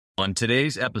On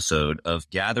today's episode of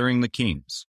Gathering the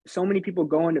Kings. So many people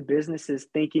go into businesses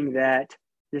thinking that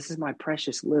this is my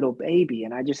precious little baby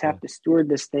and I just have to steward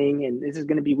this thing and this is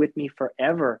going to be with me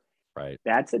forever. Right.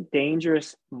 That's a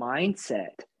dangerous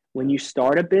mindset. When you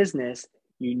start a business,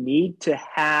 you need to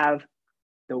have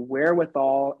the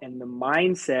wherewithal and the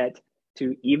mindset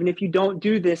to, even if you don't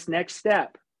do this next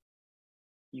step,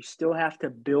 you still have to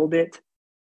build it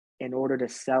in order to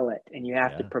sell it, and you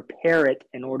have to prepare it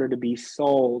in order to be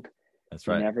sold. That's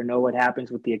right. You never know what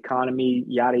happens with the economy,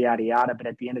 yada, yada, yada. But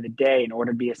at the end of the day, in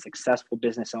order to be a successful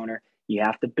business owner, you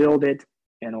have to build it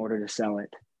in order to sell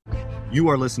it. You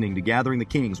are listening to Gathering the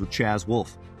Kings with Chaz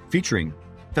Wolfe, featuring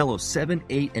fellow 7,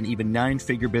 8, and even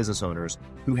 9-figure business owners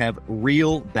who have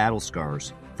real battle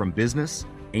scars from business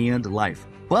and life,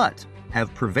 but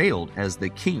have prevailed as the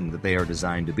king that they are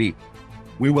designed to be.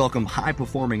 We welcome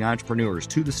high-performing entrepreneurs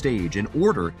to the stage in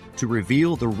order to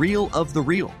reveal the real of the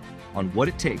real on what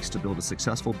it takes to build a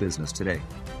successful business today.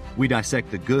 We dissect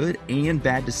the good and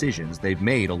bad decisions they've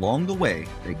made along the way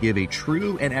that give a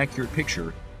true and accurate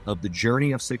picture of the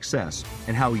journey of success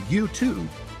and how you too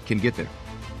can get there.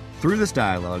 Through this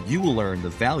dialogue, you will learn the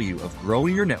value of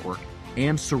growing your network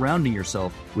and surrounding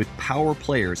yourself with power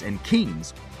players and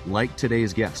kings like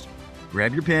today's guest.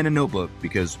 Grab your pen and notebook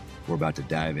because we're about to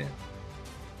dive in.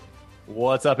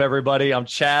 What's up, everybody? I'm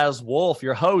Chaz Wolfe,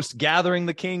 your host, Gathering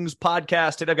the Kings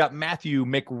podcast. Today I've got Matthew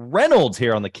McReynolds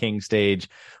here on the King stage.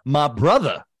 My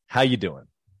brother, how you doing?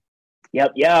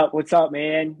 Yep. What's up,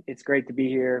 man? It's great to be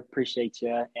here. Appreciate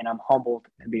you, and I'm humbled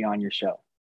to be on your show.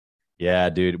 Yeah,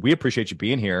 dude, we appreciate you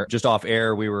being here. Just off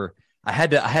air, I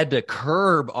had to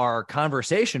curb our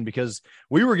conversation because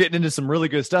we were getting into some really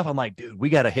good stuff. I'm like, dude, we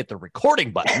got to hit the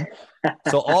recording button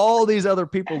so all these other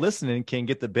people listening can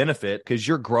get the benefit, because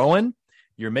you're growing,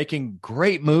 you're making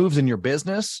great moves in your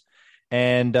business,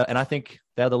 and I think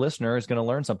that the listener is going to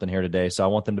learn something here today. So I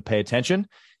want them to pay attention,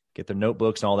 get their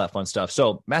notebooks and all that fun stuff.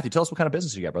 So Matthew, tell us what kind of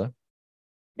business you got, brother.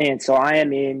 And so I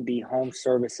am in the home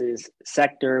services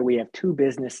sector. We have 2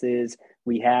 businesses.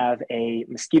 We have a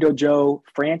Mosquito Joe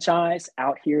franchise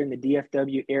out here in the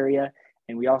DFW area.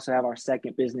 And we also have our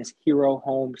second business, Hero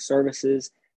Home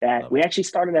Services, that we actually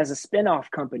started as a spinoff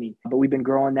company, but we've been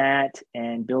growing that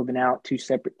and building out 2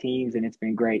 separate teams. And it's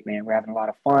been great, man. We're having a lot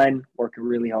of fun, working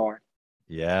really hard.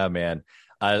 Yeah, man.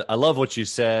 I love what you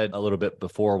said a little bit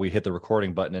before we hit the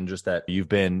recording button, and just that you've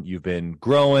been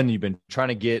growing, you've been trying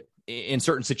to get in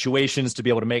certain situations to be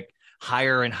able to make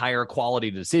higher and higher quality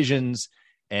decisions.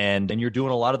 And you're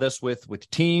doing a lot of this with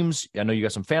teams. I know you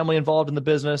got some family involved in the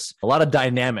business, a lot of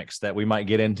dynamics that we might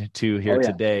get into here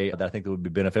today that I think that would be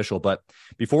beneficial. But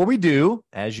before we do,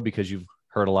 because you've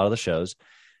heard a lot of the shows,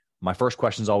 my first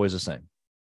question is always the same.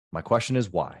 My question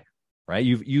is why, right?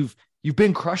 You've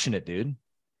been crushing it, dude.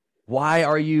 Why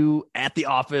are you at the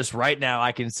office right now?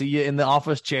 I can see you in the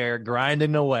office chair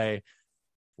grinding away.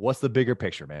 What's the bigger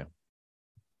picture, man?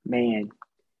 Man,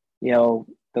 the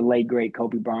late, great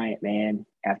Kobe Bryant, man,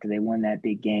 after they won that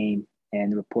big game,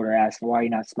 and the reporter asked, why are you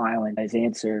not smiling? His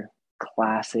answer,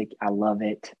 classic. I love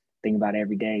it. Think about it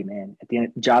every day, man. At the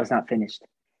end, job's not finished.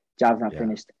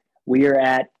 Finished. We are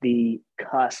at the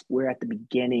cusp. We're at the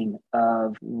beginning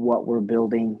of what we're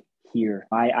building here.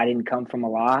 I didn't come from a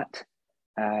lot.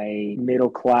 Middle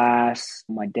class.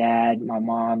 My dad, my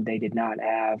mom, they did not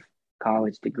have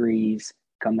college degrees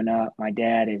coming up. My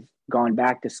dad has gone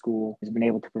back to school, has been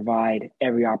able to provide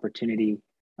every opportunity.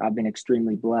 I've been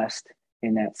extremely blessed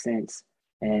in that sense.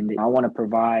 And I want to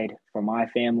provide for my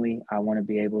family. I want to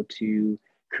be able to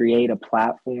create a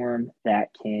platform that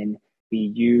can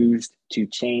be used to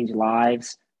change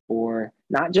lives for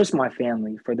not just my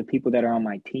family, for the people that are on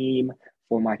my team,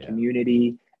 for my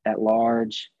community at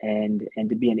large, and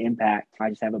to be an impact. I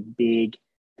just have a big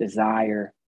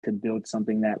desire to build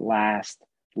something that lasts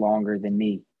longer than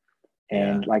me.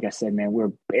 And like I said, man,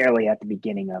 we're barely at the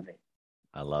beginning of it.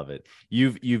 I love it.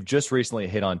 You've just recently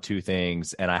hit on 2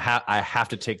 things, and I have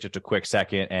to take just a quick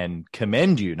second and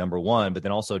commend you, number one, but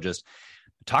then also just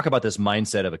talk about this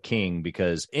mindset of a king,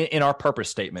 because in our purpose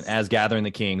statement as Gathering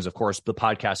the Kings, of course, the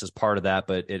podcast is part of that,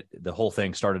 but the whole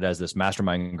thing started as this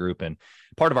mastermind group. And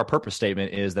part of our purpose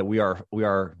statement is that we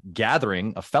are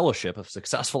gathering a fellowship of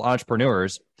successful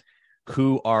entrepreneurs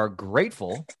who are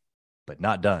grateful, but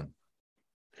not done.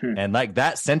 And like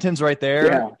that sentence right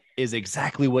there is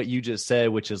exactly what you just said,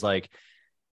 which is like,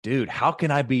 dude, how can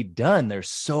I be done? There's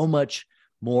so much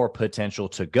more potential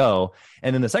to go.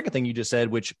 And then the second thing you just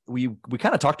said, which we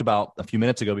kind of talked about a few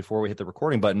minutes ago before we hit the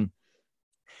recording button,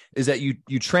 is that you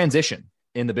transition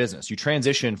in the business. You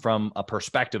transition from a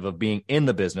perspective of being in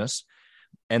the business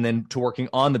and then to working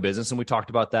on the business. And we talked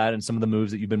about that and some of the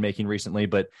moves that you've been making recently.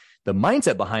 But the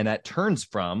mindset behind that turns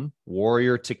from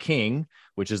warrior to king,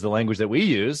 which is the language that we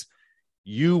use.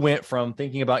 You went from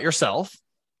thinking about yourself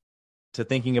to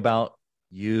thinking about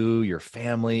you, your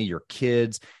family, your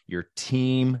kids, your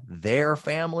team, their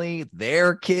family,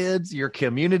 their kids, your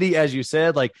community, as you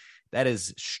said. Like, that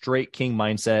is straight king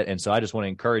mindset. And so I just want to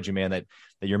encourage you, man, that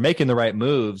you're making the right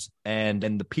moves, and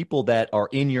the people that are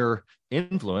in your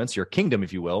influence, your kingdom,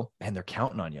 if you will, and they're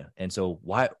counting on you. And so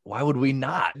why would we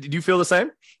not? Did you feel the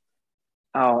same?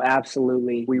 Oh,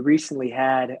 absolutely. We recently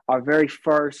had our very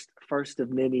first of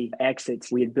many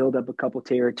exits. We had built up a couple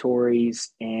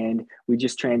territories and we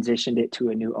just transitioned it to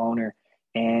a new owner.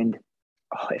 And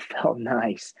it felt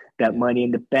nice. That money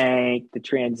in the bank, the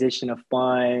transition of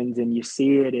funds, and you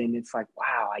see it and it's like,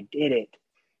 wow, I did it.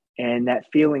 And that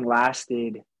feeling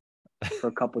lasted for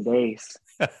a couple of days.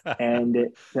 And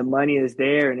the money is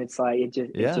there and it's like,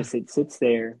 it sits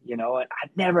there, and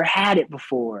I've never had it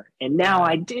before. And now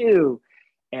I do.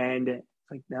 And it's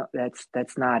like, no,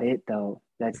 that's not it though.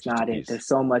 That's not it. There's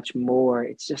so much more.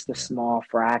 It's just a small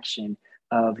fraction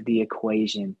of the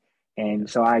equation. And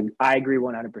so I agree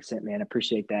 100%, man. I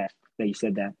appreciate that you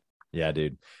said that. Yeah,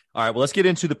 dude. All right. Well, let's get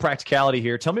into the practicality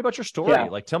here. Tell me about your story. Yeah.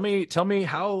 Like, tell me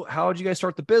how did you guys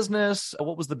start the business?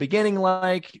 What was the beginning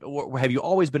like? Have you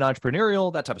always been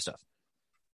entrepreneurial? That type of stuff.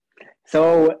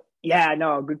 So, yeah,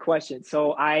 no, good question.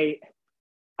 So I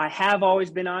have always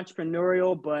been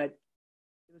entrepreneurial, but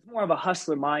it was more of a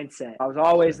hustler mindset. I was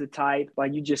always the type,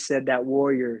 like you just said, that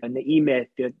warrior and the E-Myth,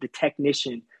 the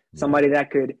technician, somebody that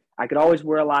I could always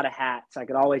wear a lot of hats. I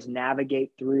could always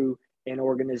navigate through an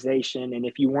organization. And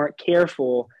if you weren't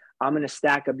careful, I'm going to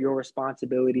stack up your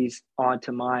responsibilities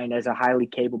onto mine as a highly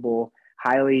capable,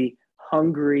 highly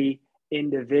hungry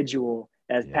individual,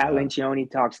 as Pat Lencioni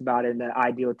talks about in The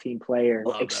Ideal Team Player.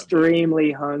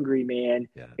 Extremely hungry, man.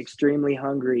 Yes. Extremely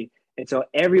hungry. And so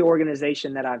every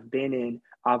organization that I've been in,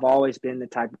 I've always been the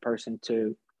type of person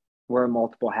to wear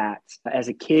multiple hats. As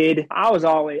a kid, I was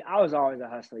always a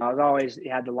hustler. I was always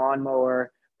had the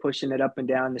lawnmower, pushing it up and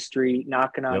down the street,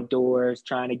 knocking on doors,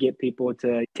 trying to get people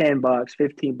to $10,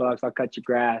 $15, I'll cut your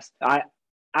grass.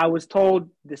 I was told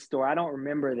this story. I don't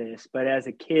remember this, but as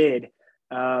a kid,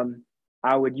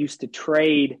 I would used to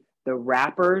trade the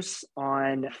wrappers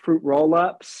on fruit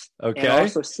roll-ups and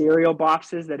also cereal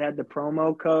boxes that had the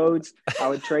promo codes. I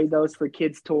would trade those for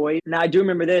kids' toys. Now I do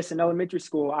remember this in elementary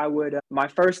school. I would my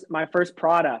first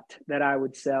product that I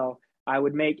would sell, I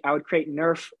would create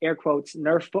Nerf, air quotes,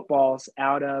 Nerf footballs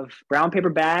out of brown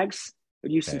paper bags.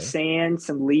 Would use some sand,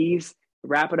 some leaves,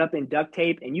 wrap it up in duct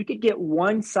tape, and you could get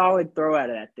one solid throw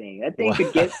out of that thing. That thing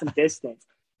could get some distance.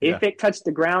 If it touched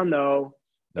the ground though,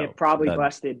 it probably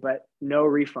busted, but no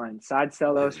refund. So I'd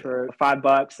sell those for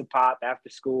 $5 a pop after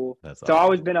school. That's awesome. I've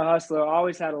always been a hustler.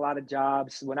 Always had a lot of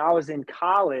jobs. When I was in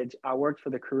college, I worked for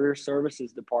the career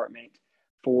services department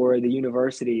for the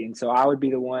university. And so I would be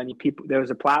the one, there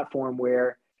was a platform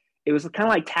where it was kind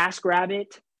of like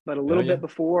TaskRabbit, but a little bit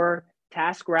before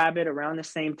TaskRabbit, around the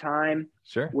same time,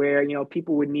 where,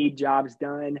 people would need jobs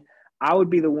done. I would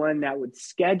be the one that would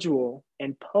schedule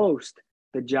and post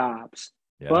the jobs.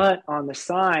 Yeah. But on the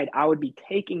side, I would be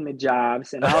taking the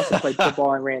jobs, and I also played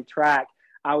football and ran track.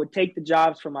 I would take the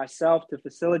jobs for myself to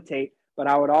facilitate, but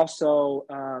I would also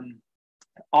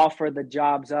offer the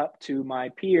jobs up to my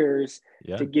peers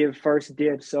to give first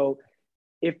dibs. So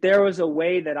if there was a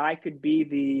way that I could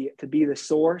be the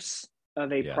source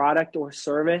of a product or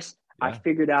service, I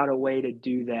figured out a way to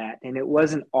do that. And it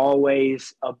wasn't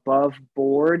always above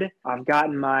board. I've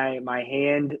gotten my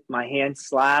hand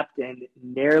slapped and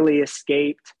narrowly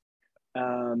escaped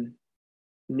some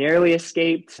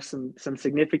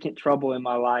significant trouble in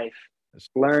my life.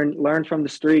 Learn from the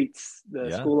streets, the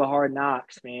school of hard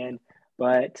knocks, man.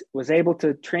 But was able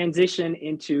to transition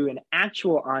into an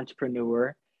actual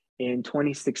entrepreneur in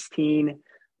 2016.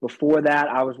 Before that,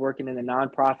 I was working in the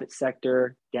nonprofit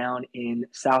sector down in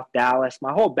South Dallas.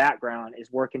 My whole background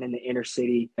is working in the inner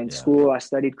city. In school, I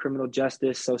studied criminal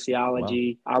justice,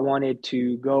 sociology. Wow. I wanted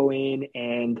to go in,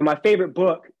 and my favorite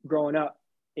book growing up,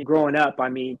 I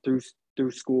mean, through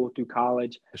school, through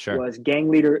college, was Gang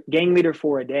Leader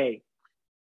for a Day.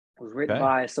 It was written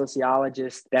by a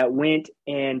sociologist that went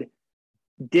and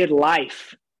did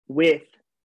life with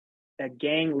a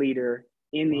gang leader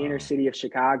in the inner city of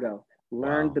Chicago.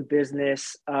 Learned the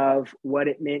business of what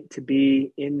it meant to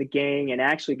be in the gang, and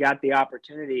actually got the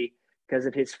opportunity, because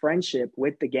of his friendship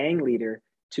with the gang leader,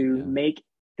 to make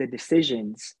the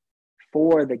decisions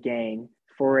for the gang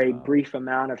for a brief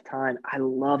amount of time. I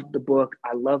loved the book.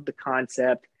 I loved the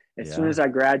concept. As soon as I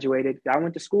graduated, I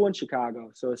went to school in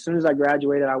Chicago. So as soon as I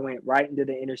graduated, I went right into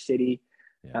the inner city,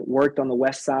 worked on the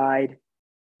West Side,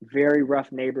 very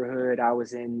rough neighborhood. I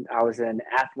was an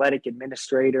athletic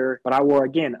administrator, but I wore,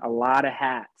 again, a lot of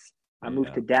hats. I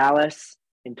moved to Dallas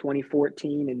in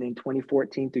 2014, and then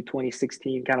 2014 through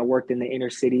 2016, kind of worked in the inner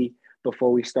city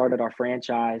before we started our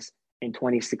franchise in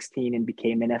 2016 and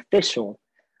became an official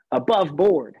above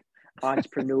board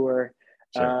entrepreneur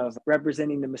of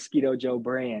representing the Mosquito Joe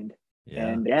brand.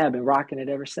 And I've been rocking it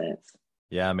ever since.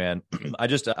 Yeah, man.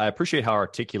 I appreciate how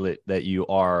articulate that you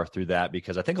are through that,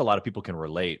 because I think a lot of people can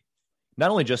relate,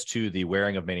 not only just to the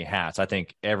wearing of many hats. I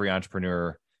think every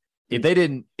entrepreneur, if they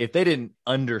didn't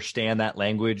understand that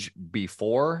language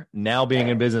before, now being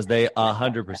in business, they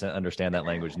 100% understand that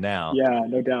language now. Yeah,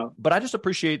 no doubt. But I just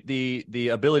appreciate the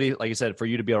ability, like you said, for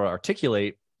you to be able to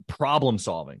articulate problem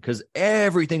solving, because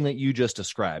everything that you just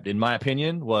described, in my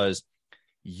opinion, was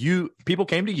people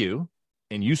came to you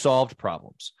and you solved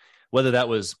problems. Whether that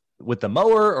was with the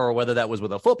mower, or whether that was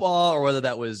with a football, or whether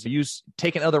that was you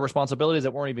taking other responsibilities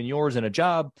that weren't even yours in a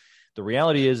job. The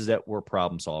reality is that we're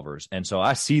problem solvers. And so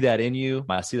I see that in you.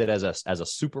 I see that as a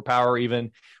superpower,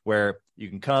 even, where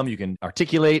you can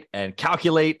articulate and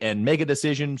calculate and make a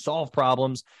decision, solve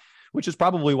problems, which is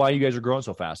probably why you guys are growing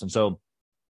so fast. And so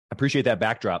I appreciate that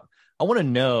backdrop. I want to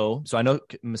know, so I know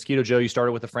Mosquito Joe, you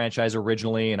started with the franchise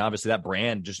originally, and obviously that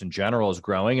brand just in general is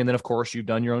growing. And then, of course, you've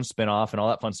done your own spinoff and all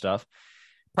that fun stuff.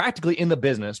 Practically in the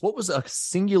business, what was a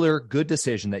singular good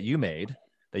decision that you made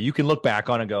that you can look back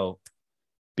on and go,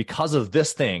 because of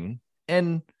this thing,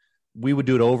 and we would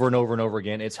do it over and over and over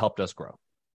again, it's helped us grow?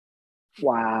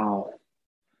 Wow.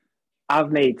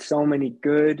 I've made so many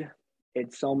good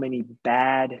and so many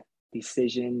bad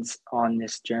decisions on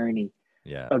this journey.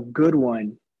 Yeah. A good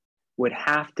one would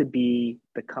have to be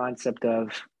the concept of,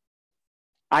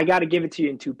 I got to give it to you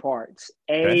in two parts.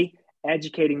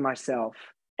 Educating myself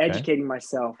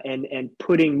and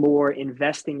putting more,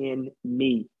 investing in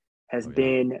me has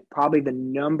been probably the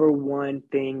number one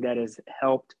thing that has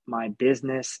helped my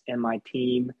business and my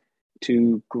team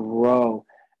to grow.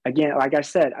 Again, like I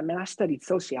said, I studied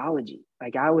sociology.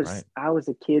 Like I was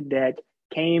a kid that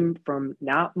came from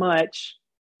not much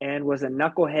and was a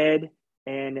knucklehead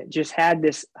and just had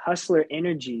this hustler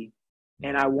energy,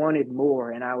 and I wanted more,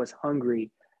 and I was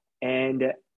hungry.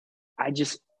 And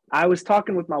I was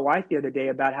talking with my wife the other day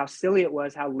about how silly it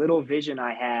was, how little vision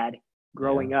I had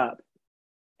growing up.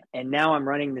 And now I'm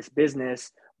running this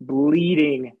business,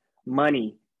 bleeding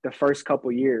money the first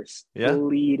couple years.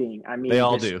 Bleeding. They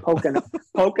all do.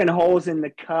 poking holes in the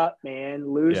cup, man,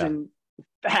 losing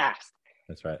fast.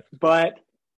 That's right. But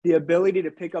the ability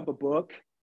to pick up a book,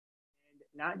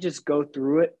 not just go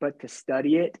through it, but to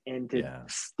study it and to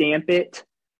stamp it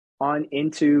on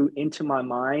into my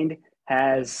mind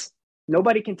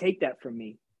nobody can take that from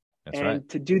me.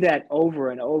 To do that over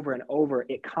and over and over,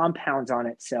 it compounds on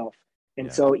itself.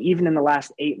 And so even in the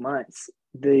last 8 months,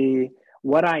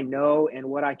 what I know and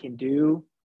what I can do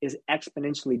is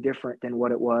exponentially different than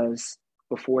what it was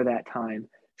before that time.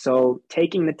 So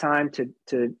taking the time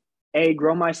to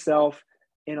grow myself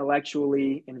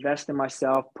intellectually, invest in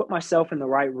myself, put myself in the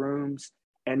right rooms,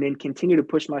 and then continue to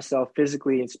push myself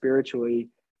physically and spiritually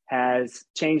has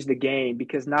changed the game,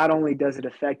 because not only does it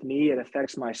affect me, it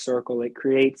affects my circle. It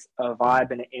creates a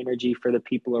vibe and an energy for the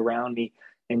people around me.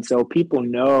 And so people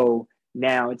know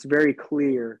now, it's very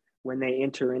clear when they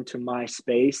enter into my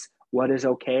space, what is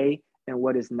okay and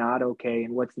what is not okay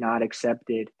and what's not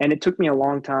accepted. And it took me a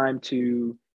long time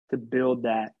to build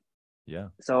that. Yeah.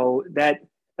 So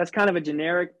that's kind of a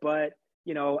generic, but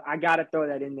I got to throw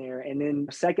that in there. And then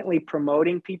secondly,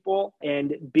 promoting people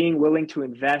and being willing to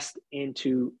invest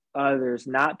into others,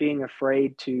 not being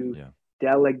afraid to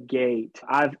delegate.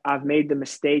 I've made the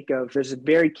mistake of, there's a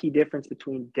very key difference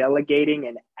between delegating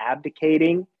and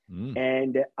abdicating.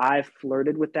 And I've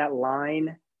flirted with that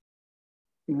line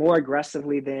more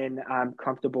aggressively than I'm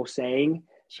comfortable saying.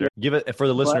 Sure. Give it for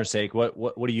the listener's sake.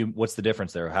 What's the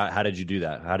difference there? How did you do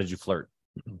that? How did you flirt?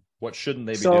 What shouldn't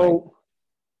they be doing?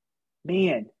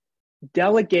 Man,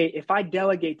 delegate. If I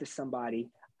delegate to somebody,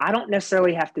 I don't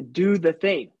necessarily have to do the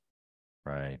thing.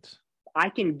 Right. I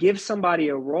can give somebody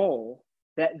a role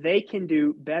that they can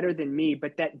do better than me,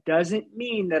 but that doesn't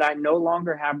mean that I no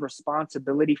longer have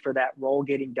responsibility for that role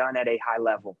getting done at a high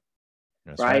level.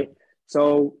 That's right.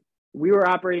 So we were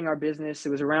operating our business. It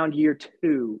was around year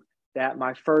 2 that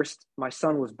my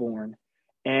son was born,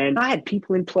 and I had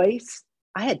people in place.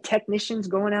 I had technicians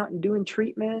going out and doing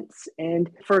treatments. And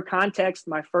for context,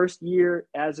 my first year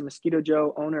as a Mosquito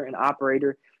Joe owner and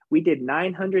operator, we did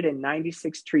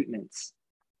 996 treatments.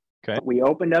 Okay. We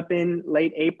opened up in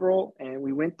late April, and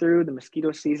we went through the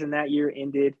mosquito season that year,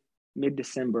 ended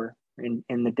mid-December in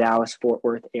the Dallas-Fort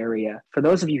Worth area. For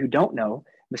those of you who don't know,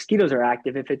 mosquitoes are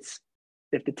active if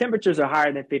the temperatures are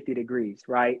higher than 50 degrees,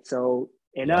 right? So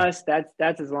in us,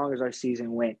 that's as long as our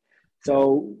season went.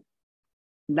 So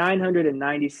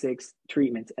 996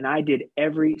 treatments, and I did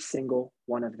every single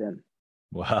one of them.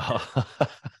 Wow.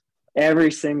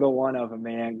 Every single one of them,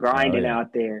 man, grinding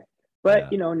out there.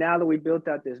 But, now that we built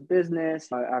out this business,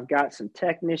 I've got some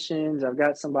technicians, I've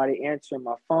got somebody answering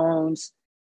my phones,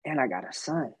 and I got a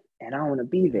son, and I want to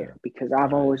be there because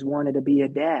I've always wanted to be a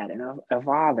dad and a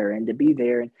father and to be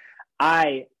there. And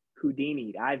I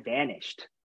vanished.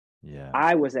 Yeah.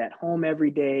 I was at home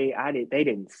every day. They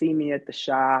didn't see me at the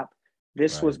shop.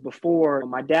 This was before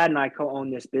my dad and I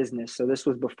co-owned this business. So this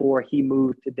was before he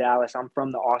moved to Dallas. I'm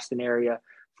from the Austin area,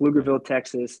 Pflugerville,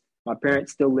 Texas. My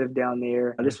parents still live down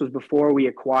there. This was before we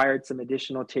acquired some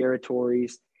additional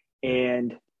territories,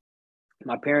 and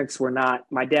my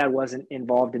dad wasn't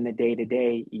involved in the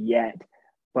day-to-day yet,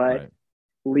 but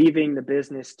leaving the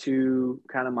business to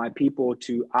kind of my people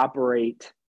to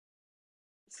operate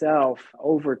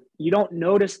you don't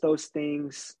notice those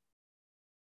things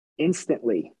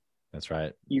instantly. That's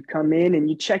right. You come in and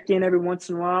you check in every once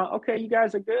in a while. Okay, you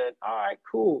guys are good. All right,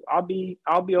 cool. I'll be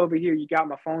over here. You got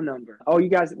my phone number. Oh, you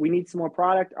guys, we need some more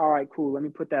product. All right, cool. Let me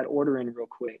put that order in real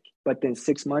quick. But then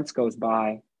 6 months goes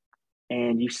by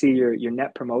and you see your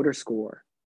net promoter score.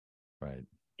 Right.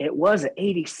 It was an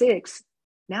 86.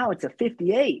 Now it's a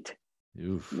 58.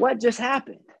 Oof. What just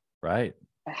happened? Right.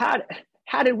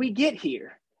 How did we get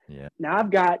here? Yeah. Now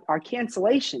I've got our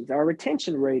cancellations. Our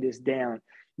retention rate is down.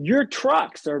 Your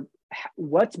trucks are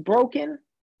what's broken?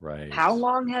 Right. How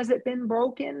long has it been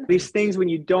broken? These things, when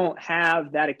you don't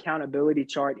have that accountability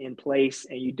chart in place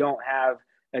and you don't have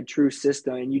a true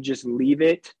system and you just leave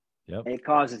it, it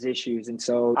causes issues. And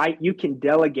so you can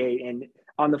delegate. And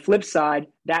on the flip side,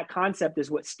 that concept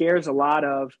is what scares a lot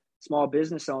of small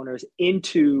business owners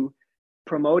into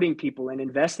promoting people and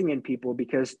investing in people,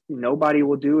 because nobody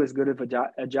will do as good of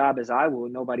a job as I will.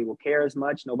 Nobody will care as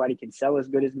much. Nobody can sell as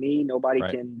good as me. Nobody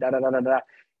can da-da-da-da-da.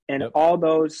 And all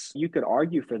those, you could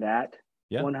argue for that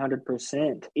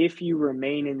 100%. If you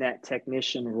remain in that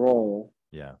technician role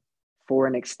for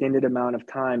an extended amount of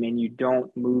time and you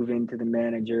don't move into the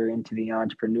manager, into the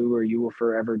entrepreneur, you will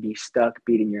forever be stuck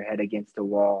beating your head against a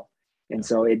wall. And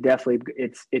so it definitely,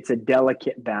 it's a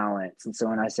delicate balance. And so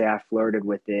when I say I flirted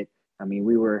with it, I mean,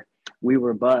 we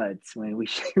were buds when we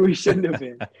shouldn't have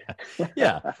been.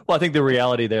 Yeah. Well, I think the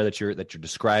reality there that you're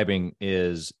describing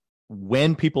is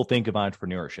when people think of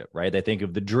entrepreneurship, right? They think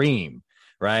of the dream,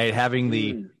 right? Having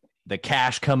the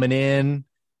cash coming in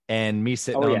and me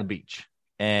sitting on the beach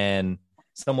and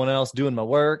someone else doing my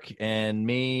work and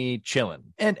me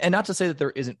chilling. And not to say that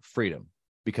there isn't freedom,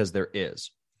 because there is.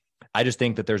 I just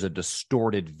think that there's a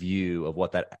distorted view of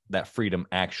what that freedom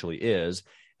actually is.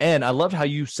 And I loved how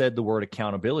you said the word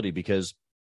accountability, because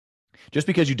just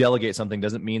because you delegate something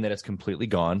doesn't mean that it's completely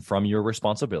gone from your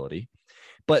responsibility.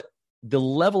 But the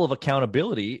level of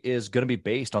accountability is going to be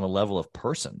based on the level of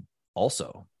person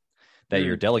also that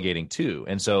you're delegating to.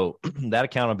 And so that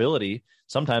accountability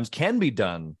sometimes can be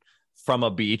done from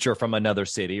a beach or from another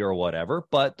city or whatever.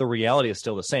 But the reality is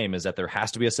still the same, is that there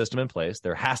has to be a system in place.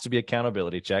 There has to be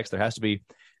accountability checks. There has to be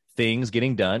things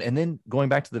getting done. And then going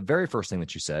back to the very first thing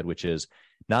that you said, which is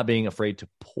not being afraid to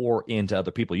pour into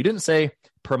other people. You didn't say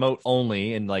promote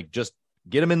only and like just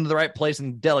get them into the right place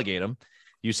and delegate them.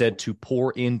 You said to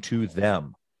pour into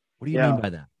them. What do you mean by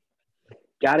that?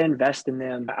 Got to invest in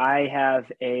them.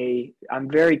 I'm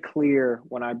very clear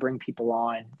when I bring people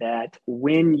on that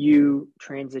when you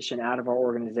transition out of our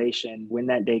organization, when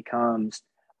that day comes,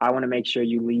 I want to make sure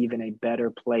you leave in a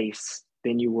better place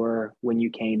than you were when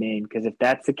you came in. Because if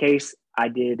that's the case, I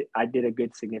did a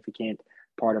good significant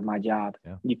part of my job.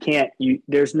 Yeah.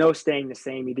 There's no staying the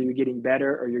same. Either you're getting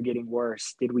better or you're getting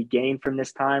worse. Did we gain from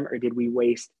this time or did we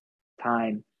waste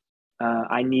time?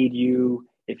 I need you.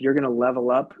 If you're going to level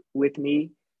up with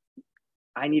me,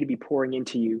 I need to be pouring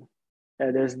into you.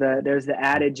 There's the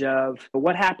adage of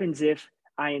what happens if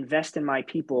I invest in my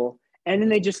people and then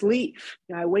they just leave?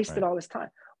 I wasted all this time.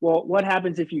 Well, what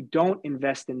happens if you don't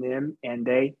invest in them and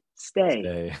they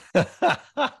stay?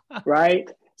 Right?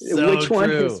 So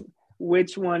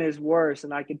which one is worse?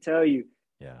 And I can tell you,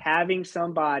 having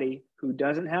somebody who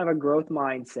doesn't have a growth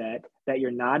mindset that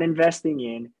you're not investing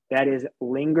in, that is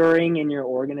lingering in your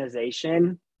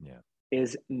organization,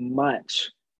 is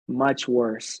much, much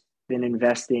worse than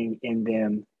investing in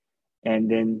them and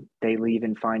then they leave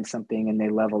and find something and they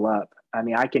level up. I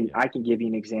mean, I can give you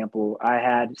an example.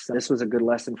 This was a good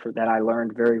lesson that I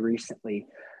learned very recently.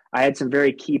 I had some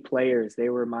very key players. They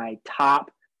were my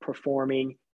top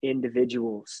performing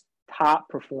individuals, top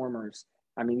performers.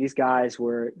 I mean, these guys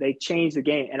they changed the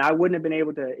game. And I wouldn't have been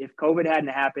able to, if COVID hadn't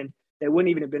happened, they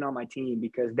wouldn't even have been on my team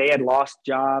because they had lost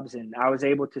jobs and I was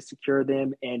able to secure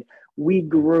them. And we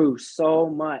grew so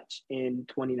much in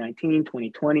 2019,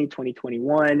 2020,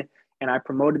 2021. And I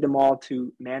promoted them all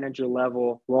to manager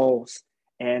level roles.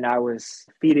 And I was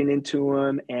feeding into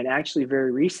them. And actually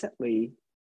very recently,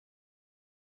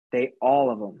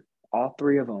 all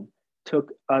three of them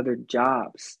took other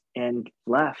jobs and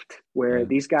left, where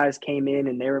these guys came in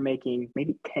and they were making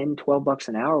maybe 10, 12 bucks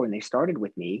an hour when they started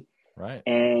with me. Right.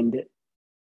 And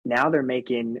now they're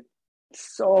making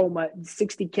so much,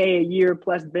 $60K a year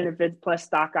plus benefits, plus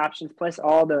stock options, plus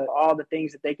all the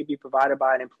things that they could be provided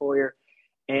by an employer.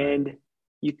 And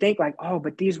you think like, oh,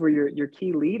 but these were your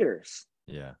key leaders.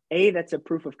 Yeah. That's a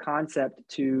proof of concept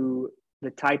to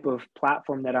the type of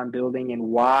platform that I'm building and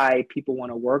why people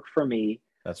want to work for me.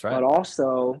 That's right. But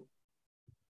also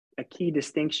a key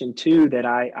distinction too that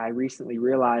I recently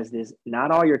realized is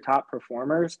not all your top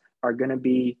performers are going to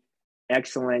be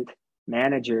excellent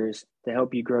managers to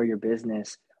help you grow your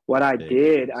business. What I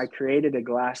did, I created a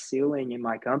glass ceiling in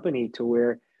my company to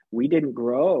where we didn't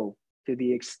grow to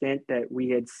the extent that we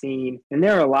had seen. And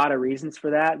there are a lot of reasons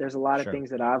for that. There's a lot of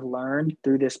things that I've learned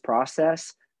through this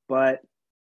process, but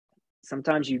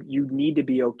sometimes you need to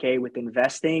be okay with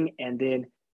investing and then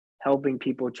helping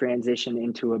people transition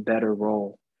into a better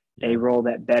role, a role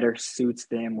that better suits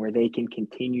them, where they can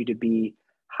continue to be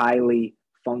highly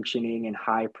functioning and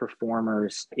high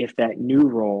performers if that new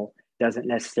role doesn't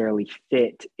necessarily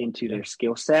fit into their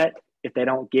skill set, if they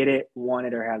don't get it, want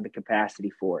it, or have the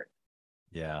capacity for it.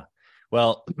 Yeah.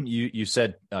 Well, you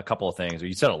said a couple of things, or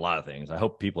you said a lot of things. I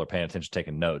hope people are paying attention,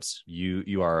 taking notes.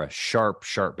 You are a sharp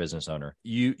business owner.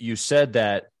 You said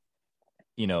that,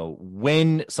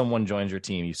 when someone joins your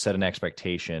team, you set an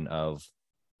expectation of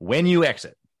when you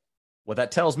exit. What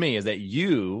that tells me is that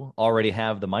you already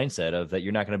have the mindset of that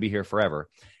you're not going to be here forever.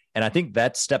 And I think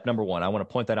that's step number one. I want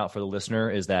to point that out for the listener,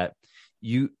 is that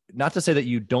not to say that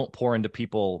you don't pour into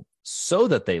people so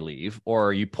that they leave,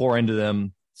 or you pour into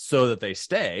them so that they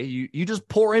stay. You just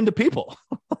pour into people.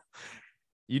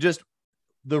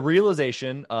 The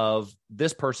realization of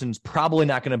this person's probably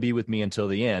not going to be with me until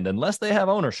the end, unless they have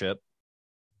ownership.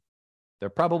 They're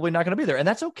probably not going to be there. And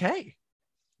that's okay.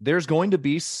 There's going to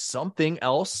be something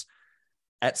else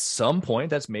at some point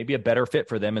that's maybe a better fit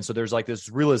for them. And so there's like this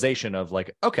realization of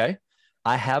like, okay,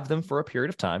 I have them for a period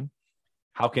of time.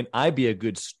 How can I be a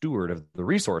good steward of the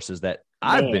resources that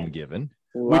I've been given,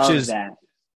 which is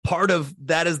part of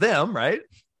that is them, right?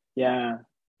 Yeah.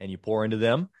 And you pour into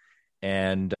them,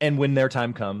 and when their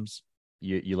time comes,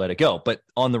 you let it go. But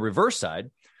on the reverse side,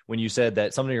 when you said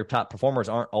that some of your top performers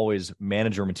aren't always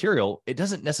manager material, it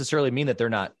doesn't necessarily mean that they're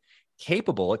not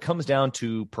capable. It comes down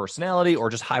to personality or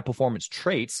just high performance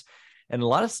traits. And a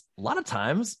lot of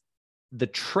times the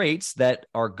traits that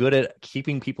are good at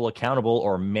keeping people accountable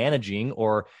or managing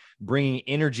or bringing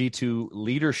energy to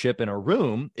leadership in a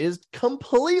room is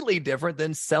completely different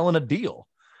than selling a deal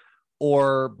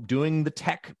or doing the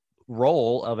tech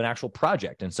role of an actual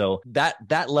project. And so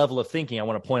that level of thinking, I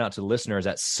want to point out to the listeners,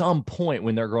 at some point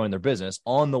when they're growing their business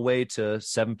on the way to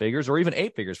 7 figures or even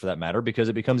 8 figures for that matter, because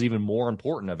it becomes even more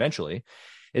important eventually,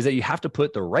 is that you have to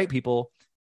put the right people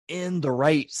in the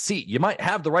right seat. You might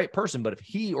have the right person, but if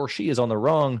he or she is on the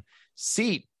wrong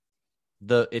seat,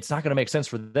 it's not going to make sense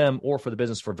for them or for the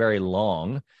business for very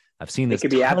long. I've seen this a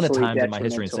ton of times in my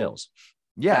history in sales.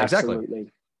 Yeah, absolutely.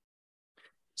 Exactly.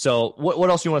 So what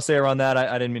else you want to say around that?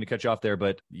 I didn't mean to cut you off there,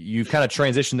 but you've kind of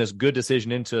transitioned this good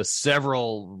decision into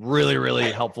several really,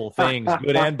 really helpful things,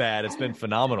 good and bad. It's been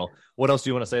phenomenal. What else do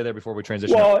you want to say there before we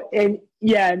transition? Well, and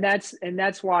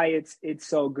that's why it's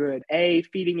so good.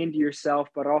 Feeding into yourself,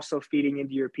 but also feeding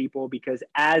into your people, because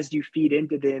as you feed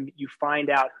into them, you find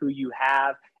out who you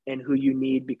have and who you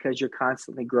need, because you're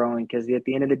constantly growing. Because at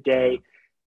the end of the day,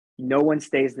 no one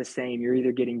stays the same. You're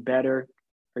either getting better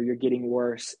or you're getting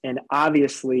worse. And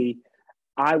obviously,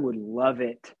 I would love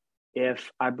it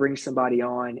if I bring somebody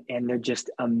on and they're just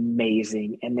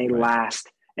amazing and they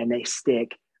last and they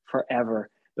stick forever.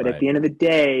 But at the end of the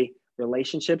day,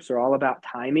 relationships are all about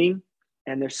timing.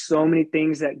 And there's so many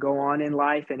things that go on in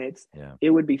life. And it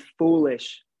would be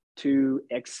foolish to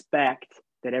expect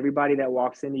that everybody that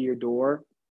walks into your door,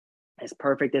 as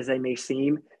perfect as they may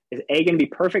seem, is A, going to be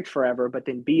perfect forever, but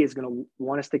then B, is going to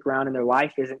want to stick around, and their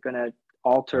life isn't going to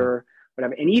alter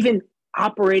whatever. And even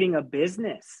operating a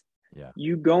business,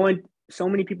 so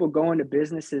many people go into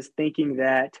businesses thinking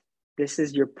that this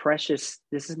is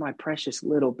my precious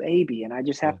little baby, and I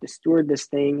just have to steward this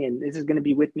thing, and this is going to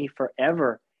be with me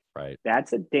forever. Right.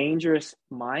 That's a dangerous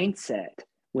mindset.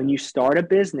 When you start a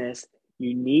business,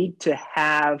 you need to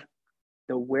have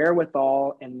the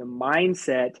wherewithal and the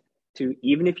mindset to,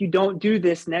 even if you don't do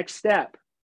this next step,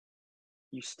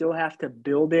 you still have to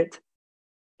build it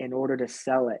in order to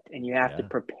sell it. And you have to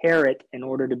prepare it in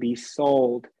order to be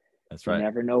sold. That's right. You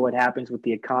never know what happens with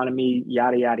the economy,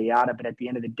 yada, yada, yada. But at the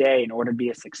end of the day, in order to be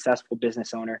a successful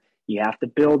business owner, you have to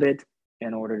build it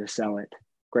in order to sell it.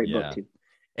 Great book, too.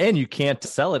 And you can't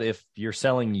sell it if you're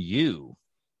selling you.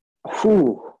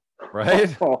 Ooh.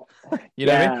 Right? Oh, you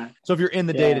know what I mean? So if you're in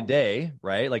the day to day,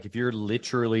 right? Like if you're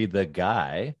literally the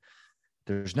guy,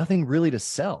 there's nothing really to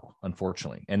sell,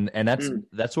 unfortunately. And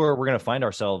that's where we're going to find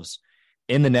ourselves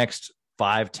in the next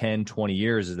 5, 10, 20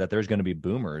 years, is that there's going to be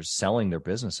boomers selling their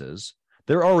businesses.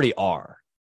 There already are.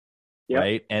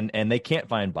 Right. And they can't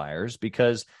find buyers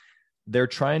because they're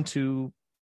trying to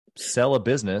sell a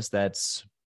business that's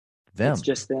them. It's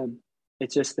just them.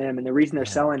 It's just them. And the reason they're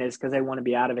selling is because they want to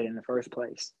be out of it in the first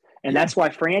place. And that's why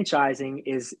franchising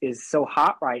is so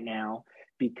hot right now,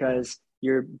 because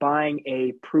you're buying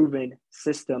a proven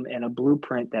system and a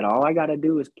blueprint that all I got to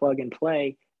do is plug and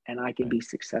play and I can be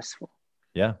successful.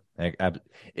 Yeah.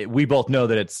 We both know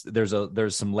that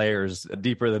there's some layers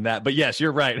deeper than that, but yes,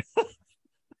 you're right.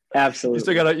 Absolutely.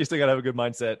 You still gotta have a good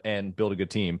mindset and build a good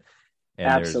team. And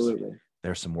absolutely.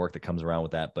 There's some work that comes around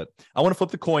with that, but I want to flip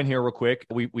the coin here real quick.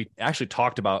 We actually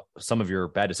talked about some of your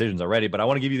bad decisions already, but I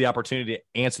want to give you the opportunity to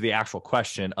answer the actual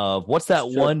question of what's that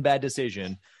one bad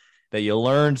decision that you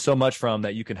learned so much from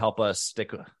that you can help us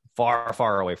stick far,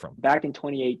 far away from. Back in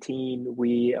 2018,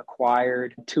 we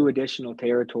acquired 2 additional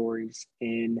territories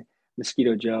in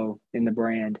Mosquito Joe in the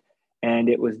brand. And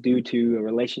it was due to a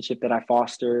relationship that I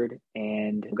fostered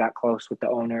and got close with the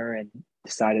owner and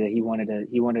decided that he wanted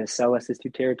to sell us his 2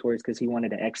 territories because he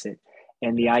wanted to exit.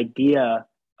 And the idea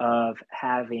of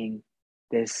having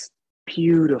this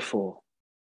beautiful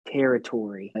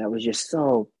territory that was just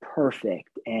so perfect,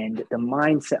 and the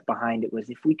mindset behind it was,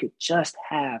 if we could just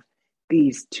have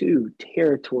these 2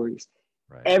 territories,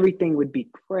 everything would be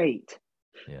great.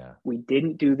 Yeah. We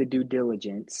didn't do the due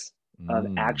diligence of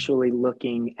actually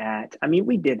looking at, I mean,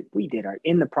 we did our,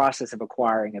 in the process of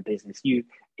acquiring a business, you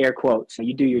air quotes,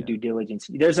 you do your due diligence.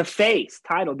 There's a phase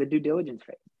titled the due diligence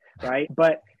phase, right?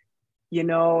 But,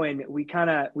 and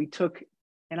we took,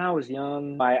 and I was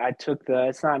young, I took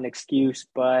it's not an excuse,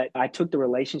 but I took the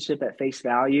relationship at face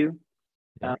value.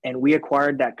 And we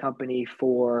acquired that company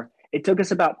it took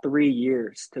us about 3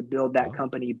 years to build that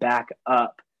company back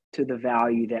up to the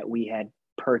value that we had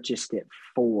purchased it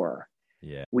for.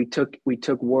 Yeah. We took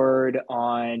word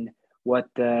on what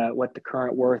the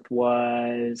current worth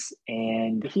was,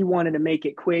 and he wanted to make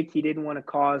it quick. He didn't want to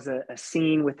cause a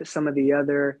scene with some of the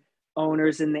other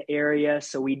owners in the area.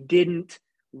 So we didn't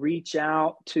reach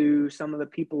out to some of the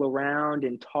people around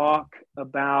and talk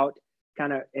about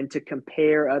and to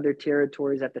compare other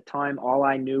territories at the time. All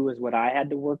I knew was what I had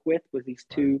to work with was these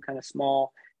 2 kind of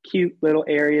small, cute little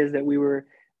areas that we were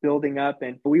building up.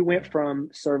 And we went from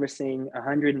servicing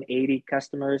 180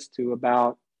 customers to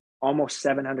about almost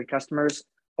 700 customers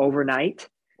overnight.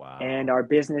 Wow. And our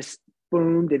business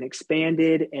boomed and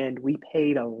expanded, and we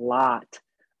paid a lot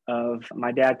of,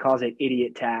 my dad calls it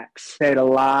idiot tax. Paid a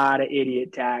lot of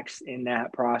idiot tax in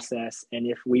that process. And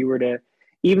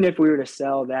even if we were to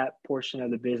sell that portion of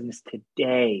the business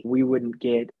today, we would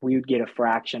get a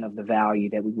fraction of the value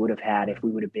that we would have had if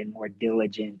we would have been more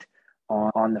diligent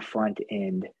on the front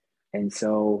end. And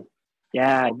so,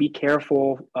 be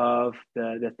careful of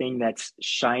the thing that's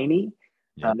shiny.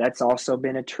 That's also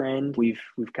been a trend. We've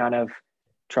kind of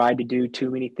tried to do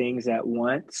too many things at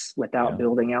once without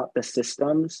building out the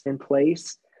systems in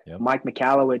place. Mike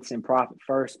Michalowicz in Profit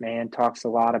First, man, talks a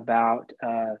lot about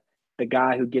the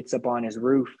guy who gets up on his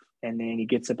roof, and then he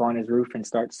gets up on his roof and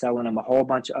starts selling them a whole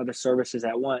bunch of other services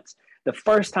at once. The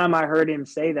first time I heard him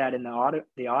say that in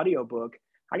the audio book,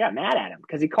 I got mad at him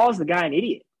because he calls the guy an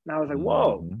idiot. And I was like,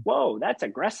 whoa, that's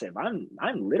aggressive. I'm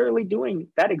literally doing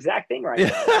that exact thing right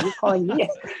now. You're calling me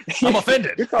I'm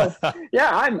offended.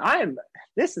 I'm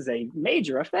this is a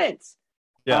major offense.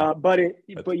 But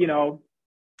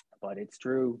it's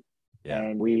true.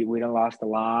 And we done lost a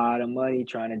lot of money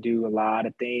trying to do a lot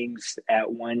of things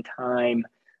at one time.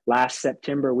 Last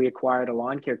September, we acquired a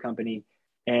lawn care company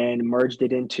and merged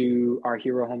it into our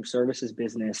Hero Home Services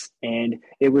business. And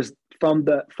it was from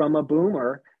a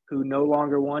boomer who no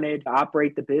longer wanted to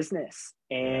operate the business.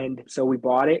 And so we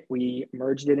bought it. We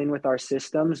merged it in with our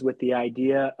systems with the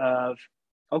idea of,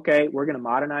 okay, we're going to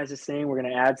modernize this thing. We're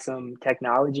going to add some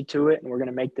technology to it, and we're going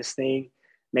to make this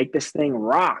thing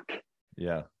rock.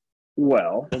 Yeah.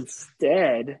 Well,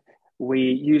 instead,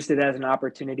 we used it as an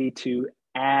opportunity to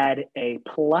add a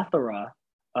plethora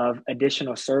of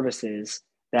additional services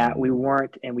that we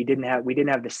weren't, and we didn't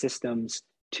have the systems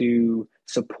to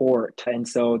support. And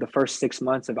so the first 6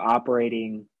 months of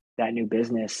operating that new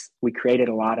business, we created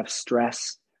a lot of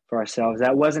stress for ourselves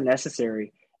that wasn't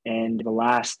necessary. And the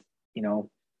last,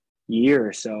 year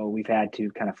or so, we've had to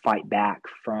kind of fight back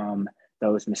from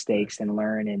those mistakes and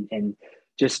learn, and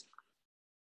just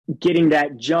getting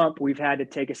that jump, we've had to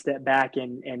take a step back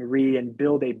and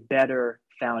build a better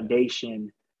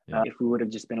foundation. If we would have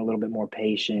just been a little bit more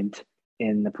patient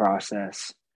in the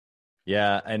process.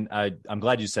 Yeah. And I'm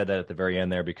glad you said that at the very end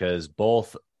there, because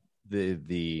both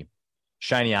the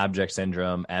shiny object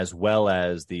syndrome, as well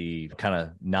as the kind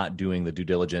of not doing the due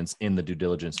diligence in the due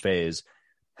diligence phase,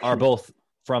 are both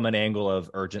from an angle of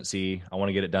urgency. I want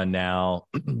to get it done now.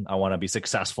 I want to be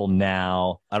successful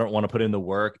now. I don't want to put in the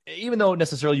work, even though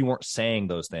necessarily you weren't saying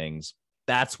those things.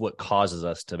 That's what causes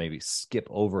us to maybe skip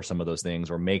over some of those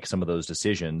things or make some of those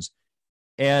decisions.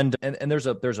 And there's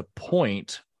a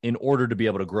point in order to be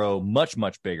able to grow much,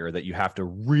 much bigger that you have to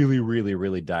really, really,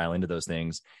 really dial into those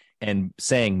things. And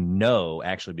saying no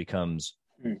actually becomes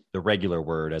the regular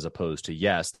word as opposed to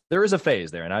yes. There is a phase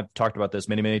there. And I've talked about this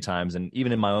many, many times. And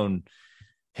even in my own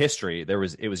history, it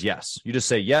was yes. You just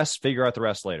say yes, figure out the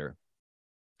rest later.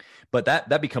 But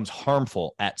that becomes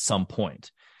harmful at some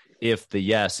point if the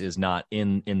yes is not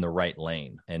in the right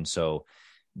lane. And so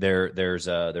there's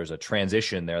a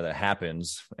transition there that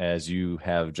happens, as you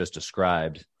have just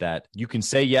described, that you can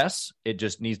say yes. It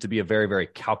just needs to be a very, very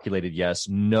calculated yes.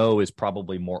 No is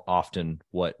probably more often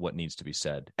what needs to be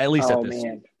said, at least at this.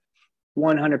 Man,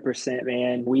 100%,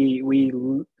 man. We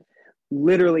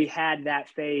literally had that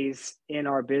phase in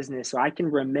our business. So I can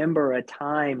remember a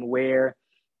time where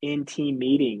in team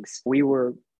meetings, we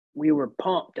were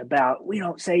pumped about, we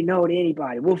don't say no to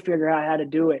anybody. We'll figure out how to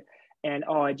do it. And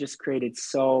it just created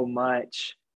so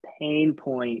much pain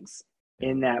points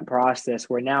in that process,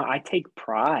 where now I take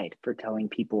pride for telling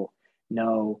people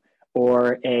no,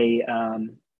 or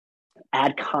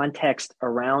add context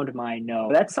around my no.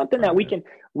 That's something that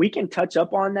we can touch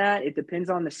up on that. It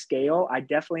depends on the scale. I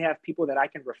definitely have people that I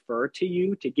can refer to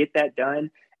you to get that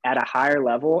done at a higher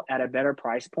level, at a better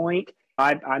price point.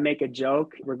 I make a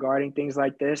joke regarding things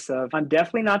like this of, I'm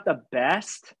definitely not the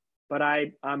best, but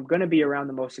I'm going to be around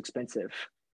the most expensive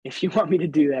if you want me to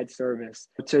do that service.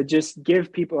 To just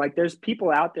give people, like, there's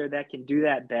people out there that can do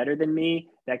that better than me,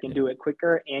 that can do it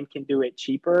quicker and can do it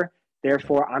cheaper.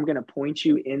 Therefore, I'm going to point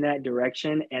you in that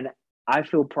direction. And I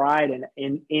feel pride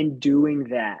in doing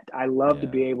that. I love to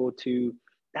be able to,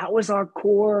 that was our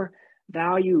core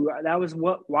value. That was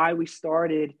why we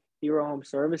started Hero Home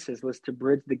Services, was to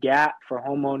bridge the gap for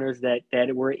homeowners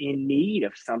that were in need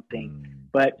of something.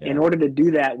 But in order to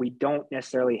do that, we don't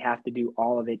necessarily have to do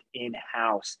all of it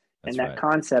in-house. And that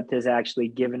concept has actually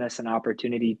given us an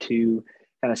opportunity to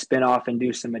kind of spin off and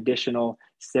do some additional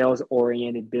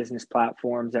sales-oriented business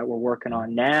platforms that we're working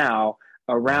on now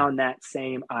around that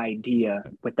same idea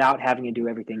without having to do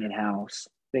everything in-house.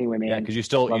 Anyway, man. Yeah, because you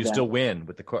still win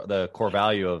with the core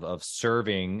value of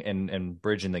serving and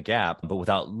bridging the gap, but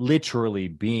without literally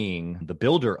being the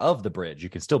builder of the bridge. You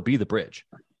can still be the bridge.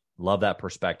 Love that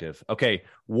perspective. Okay,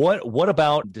 what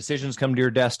about decisions come to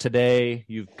your desk today?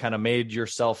 You've kind of made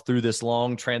yourself through this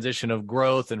long transition of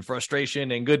growth and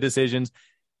frustration and good decisions.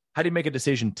 How do you make a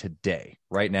decision today,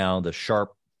 right now, the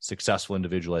sharp, successful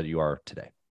individual that you are today?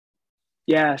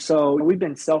 Yeah, so we've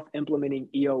been self-implementing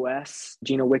EOS.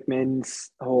 Gino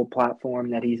Wickman's whole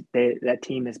platform that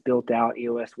team has built out,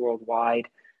 EOS worldwide.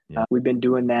 Yeah. We've been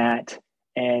doing that.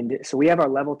 And so we have our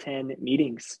level 10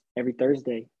 meetings every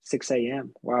Thursday, 6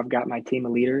 a.m., where I've got my team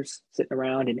of leaders sitting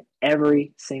around, and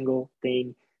every single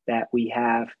thing that we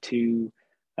have to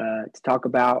talk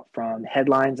about, from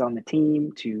headlines on the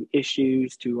team to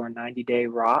issues to our 90-day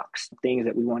rocks, things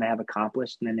that we want to have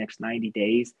accomplished in the next 90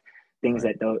 days. Things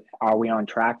that are we on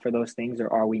track for those things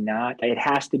or are we not? It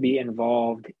has to be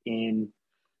involved in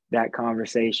that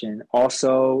conversation.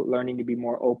 Also, learning to be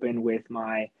more open with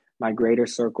my greater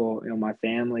circle, my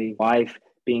family, wife,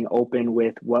 being open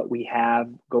with what we have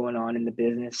going on in the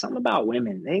business. Something about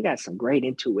women, they got some great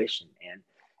intuition, man.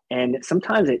 And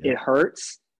sometimes it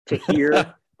hurts to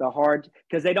hear the hard,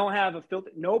 because they don't have a filter.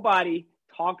 Nobody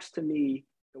talks to me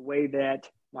the way that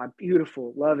my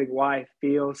beautiful, loving wife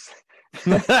feels.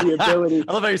 The ability.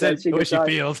 I love how you said the way she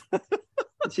feels.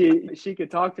 she could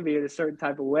talk to me in a certain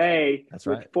type of way. That's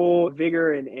with right. Full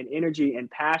vigor and energy and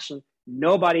passion.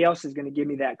 Nobody else is going to give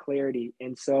me that clarity.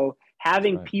 And so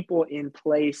having people in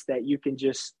place that you can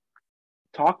just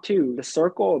talk to, the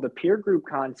circle, the peer group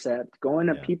concept, going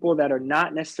to people that are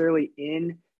not necessarily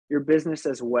in your business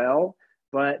as well,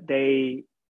 but they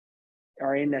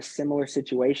are in a similar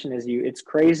situation as you. It's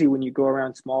crazy when you go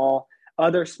around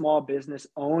other small business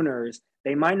owners,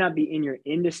 they might not be in your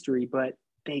industry, but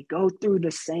they go through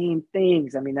the same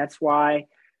things. I mean, that's why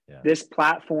this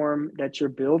platform that you're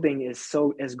building is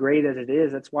so as great as it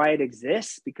is. That's why it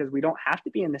exists, because we don't have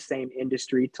to be in the same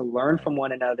industry to learn from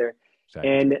one another.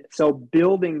 Exactly. And so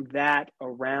building that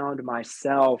around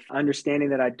myself,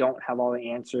 understanding that I don't have all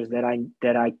the answers, that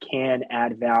I can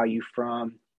add value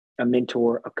from a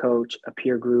mentor, a coach, a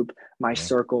peer group, my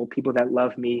circle, people that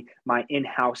love me, my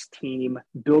in-house team,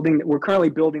 we're currently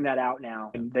building that out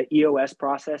now. And the EOS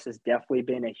process has definitely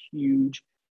been a huge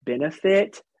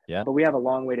benefit. Yeah. But we have a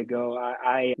long way to go.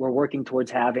 We're working towards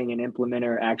having an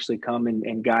implementer actually come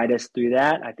and guide us through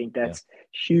that. I think that's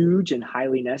huge and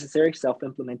highly necessary.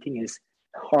 Self-implementing is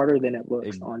harder than it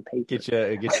looks on paper.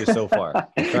 It gets you so far.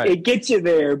 Right. It gets you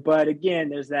there. But again,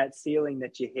 there's that ceiling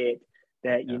that you hit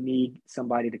that you need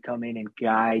somebody to come in and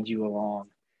guide you along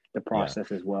the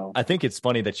process as well. I think it's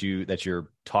funny that you're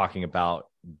talking about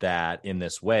that in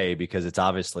this way, because it's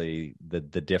obviously the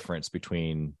difference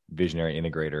between visionary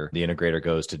integrator. The integrator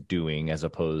goes to doing as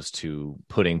opposed to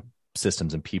putting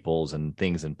systems and peoples and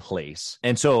things in place.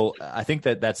 And so I think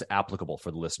that that's applicable for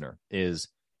the listener, is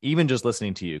even just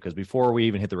listening to you, because before we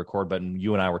even hit the record button,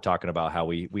 you and I were talking about how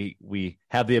we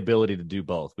have the ability to do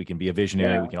both. We can be a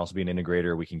visionary. We can also be an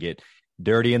integrator. We can get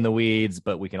dirty in the weeds,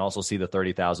 but we can also see the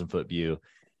 30,000 foot view.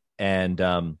 And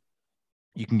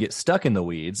you can get stuck in the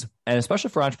weeds. And especially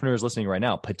for entrepreneurs listening right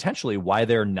now, potentially why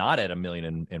they're not at $1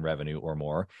 million in revenue or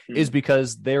more is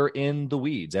because they're in the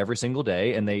weeds every single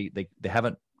day, and they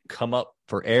haven't come up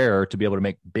for air to be able to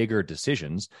make bigger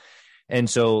decisions. And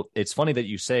so it's funny that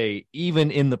you say,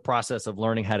 even in the process of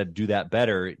learning how to do that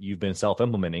better, you've been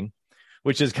self-implementing,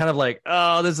 which is kind of like,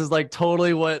 oh, this is like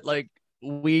totally what like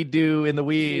we do in the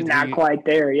weeds. Not quite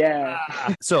there. Yeah.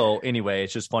 So anyway,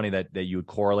 it's just funny that you would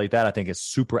correlate that. I think it's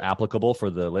super applicable for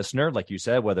the listener. Like you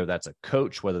said, whether that's a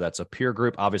coach, whether that's a peer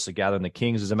group, obviously Gathering the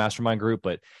Kings is a mastermind group,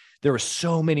 but there were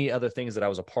so many other things that I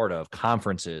was a part of,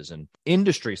 conferences and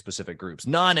industry specific groups,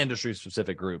 non-industry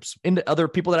specific groups, into other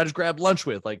people that I just grabbed lunch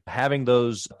with. Like having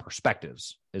those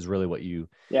perspectives is really what you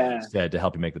said to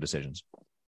help you make the decisions.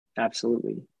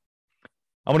 Absolutely.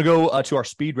 I'm going to go to our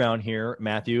speed round here,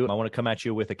 Matthew. I want to come at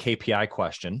you with a KPI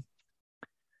question.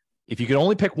 If you could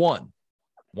only pick one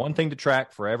thing to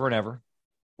track forever and ever,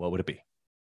 what would it be?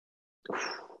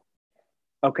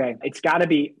 Okay. It's got to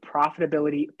be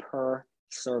profitability per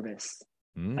service.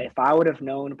 If I would have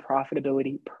known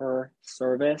profitability per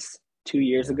service 2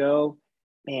 years ago,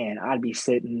 man, I'd be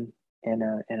sitting in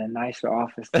a nicer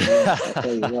office than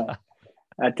that.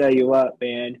 I tell you what,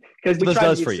 man. Because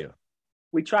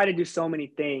we try to do so many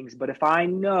things, but if I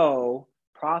know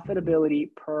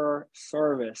profitability per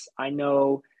service, I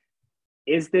know,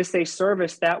 is this a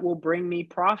service that will bring me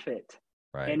profit?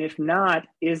 Right. And if not,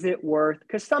 is it worth,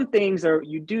 because some things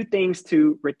you do things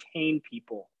to retain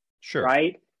people. Sure.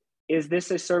 Right? Is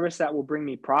this a service that will bring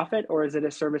me profit, or is it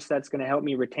a service that's going to help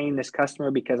me retain this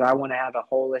customer because I want to have a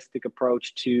holistic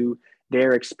approach to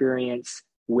their experience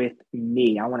with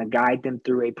me? I want to guide them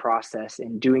through a process,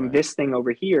 and doing this thing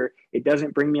over here, it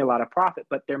doesn't bring me a lot of profit,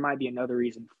 but there might be another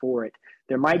reason for it.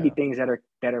 There might be things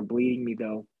that are bleeding me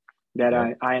though, that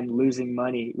I am losing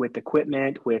money with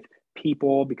equipment, with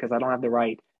people, because I don't have the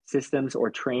right systems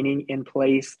or training in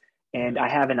place. And I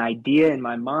have an idea in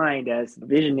my mind as a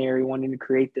visionary wanting to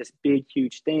create this big,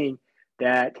 huge thing,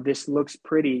 that this looks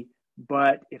pretty,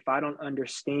 but if I don't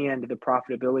understand the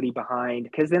profitability behind,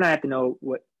 because then I have to know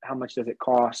how much does it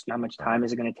cost, how much time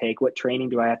is it going to take, what training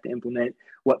do I have to implement,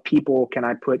 what people can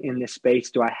I put in this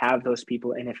space, do I have those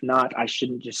people? And if not, I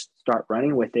shouldn't just start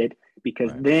running with it,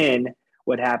 because then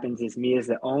what happens is me as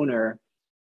the owner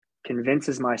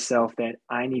convinces myself that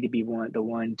I need to be the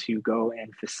one to go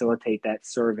and facilitate that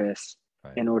service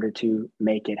in order to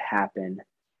make it happen.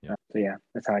 So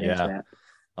that's how I answer that.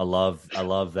 I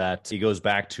love that. It goes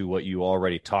back to what you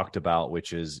already talked about,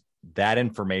 which is that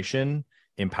information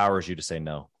empowers you to say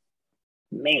no.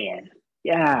 Man.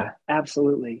 Yeah,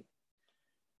 absolutely.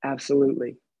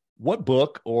 Absolutely. What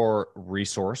book or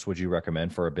resource would you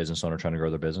recommend for a business owner trying to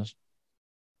grow their business?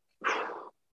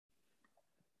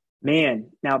 Man,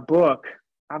 now book,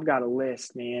 I've got a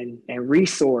list, man, and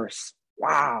resource.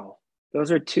 Wow.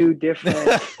 Those are two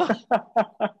different.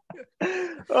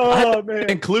 Oh,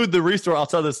 man. Include the resource. I'll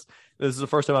tell this. This is the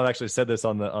first time I've actually said this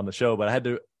on the show,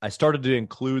 but I started to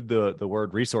include the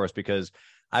word resource because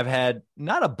I've had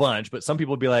not a bunch, but some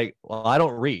people would be like, well, I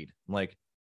don't read. I'm like,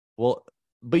 well,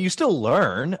 but you still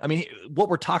learn. I mean, what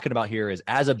we're talking about here is,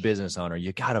 as a business owner,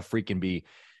 you got to freaking be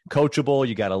coachable.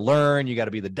 You got to learn. You got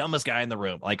to be the dumbest guy in the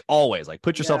room. Like always, like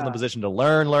put yourself in the position to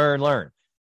learn.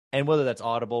 And whether that's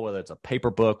Audible, whether it's a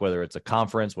paper book, whether it's a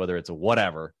conference, whether it's a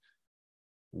whatever,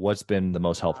 what's been the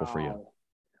most helpful for you?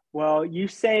 Well, you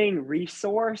saying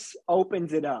resource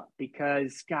opens it up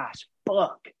because, gosh,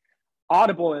 book.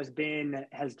 Audible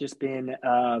has just been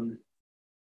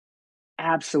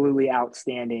absolutely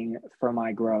outstanding for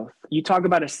my growth. You talk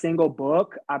about a single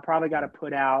book, I probably got to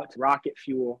put out Rocket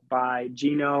Fuel by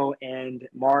Gino and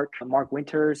Mark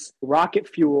Winters. Rocket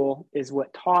Fuel is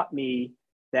what taught me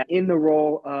that in the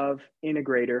role of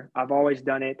integrator, I've always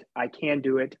done it. I can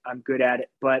do it. I'm good at it.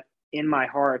 But in my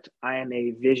heart, I am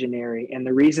a visionary. And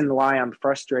the reason why I'm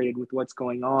frustrated with what's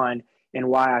going on and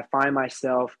why I find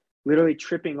myself literally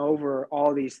tripping over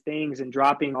all these things and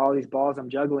dropping all these balls I'm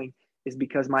juggling is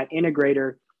because my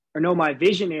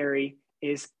visionary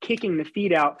is kicking the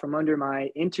feet out from under my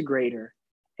integrator.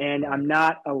 And I'm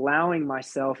not allowing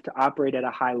myself to operate at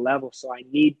a high level. So I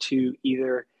need to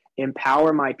either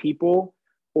empower my people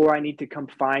or I need to come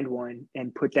find one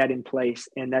and put that in place.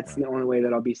 And that's the only way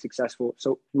that I'll be successful.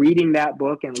 So reading that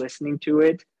book and listening to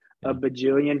it a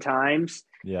bajillion times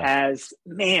has,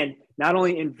 not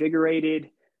only invigorated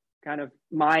kind of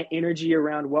my energy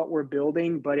around what we're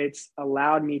building, but it's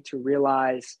allowed me to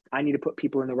realize I need to put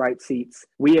people in the right seats.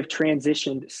 We have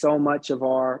transitioned so much of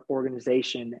our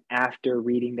organization after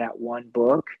reading that one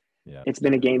book. Yeah. It's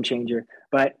been a game changer.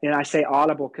 And I say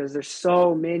Audible because there's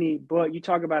so many books. You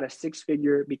talk about a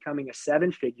 6-figure becoming a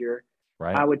 7-figure.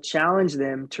 Right. I would challenge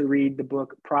them to read the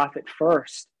book Profit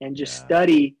First and just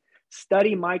study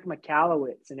Mike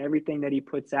Michalowicz and everything that he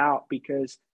puts out,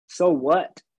 because so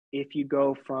what if you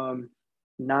go from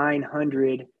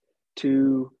 900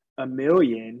 to 1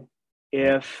 million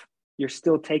if you're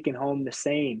still taking home the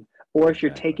same, or if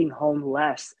you're taking home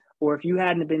less, or if you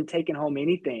hadn't been taking home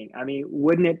anything? I mean,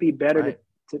 wouldn't it be better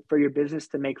for your business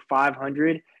to make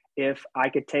 500 if I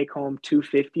could take home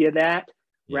 250 of that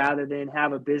rather than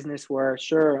have a business where,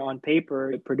 sure, on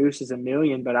paper it produces 1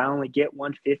 million, but I only get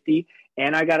 150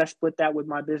 and I got to split that with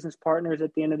my business partners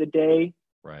at the end of the day?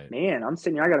 Right. Man, I'm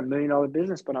sitting here, I got $1 million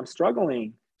business, but I'm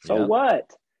struggling. So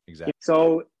what? Exactly.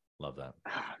 So love that.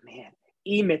 Oh, man.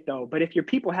 E-Myth though. But if your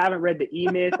people haven't read the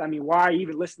E-Myth, I mean, why are you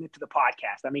even listening to the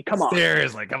podcast? I mean, come on.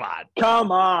 Seriously, come on.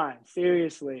 Come on.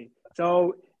 Seriously.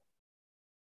 So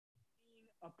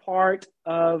a part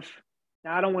of,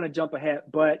 now I don't want to jump ahead,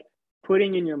 but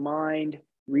putting in your mind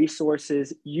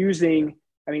resources using,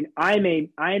 I mean, I'm a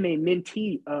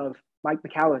mentee of Mike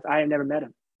Michalowicz. I have never met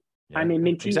him. Yeah, I'm a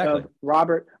mentee of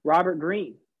Robert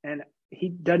Greene, and he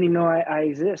doesn't even know I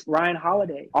exist. Ryan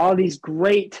Holiday, all these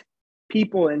great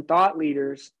people and thought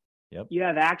leaders. Yep. You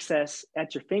have access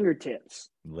at your fingertips.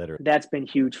 Literally. That's been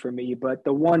huge for me. But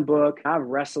the one book, I've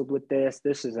wrestled with this.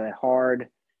 This is a hard,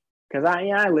 because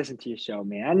I listened to your show,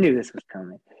 man. I knew this was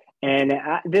coming. And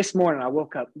this morning I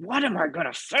woke up, what am I going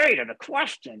to say to the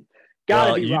question?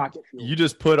 Gotta be Rocket Fuel. You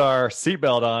just put our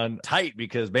seatbelt on tight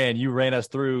because, man, you ran us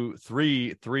through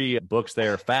three books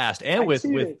there fast and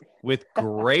with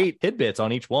great tidbits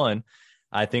on each one.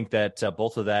 I think that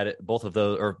both of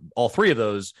those, or all three of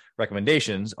those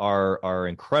recommendations are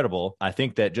incredible. I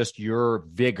think that just your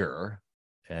vigor,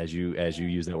 as you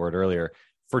used that word earlier,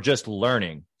 for just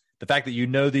learning. The fact that you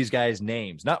know these guys'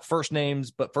 names, not first names,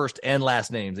 but first and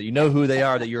last names, that you know who they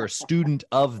are, that you're a student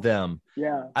of them.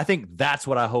 Yeah. I think that's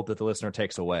what I hope that the listener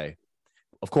takes away.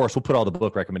 Of course, we'll put all the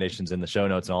book recommendations in the show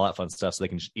notes and all that fun stuff so they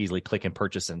can easily click and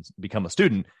purchase and become a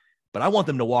student. But I want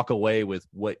them to walk away with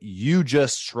what you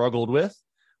just struggled with,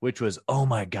 which was, oh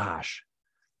my gosh,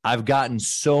 I've gotten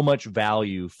so much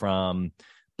value from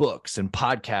books and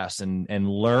podcasts and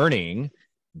learning.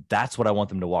 That's what I want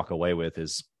them to walk away with,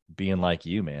 is being like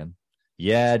you, man.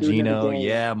 Yeah, Gino.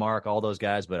 Yeah, Mark, all those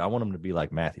guys, but I want them to be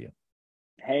like Matthew.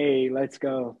 Hey, let's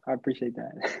go. I appreciate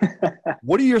that.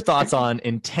 What are your thoughts on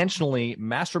intentionally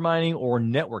masterminding or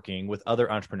networking with other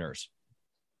entrepreneurs?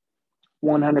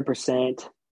 100%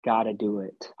 got to do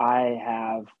it. I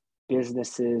have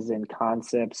businesses and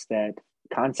concepts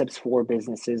for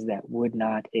businesses that would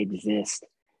not exist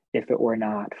if it were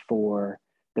not for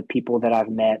the people that I've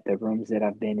met, the rooms that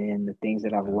I've been in, the things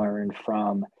that I've learned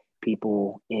from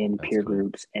people in peer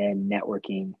groups and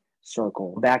networking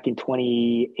circle. Back in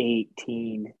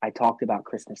 2018, I talked about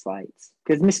Christmas lights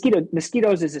because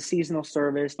mosquitoes is a seasonal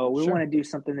service. So we want to do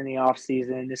something in the off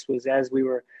season. This was as we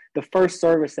were the first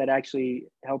service that actually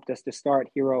helped us to start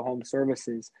Hero Home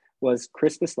Services was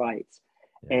Christmas lights,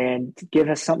 and to give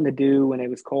us something to do when it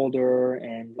was colder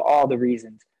and all the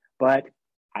reasons. But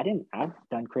I've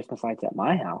done Christmas lights at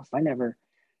my house.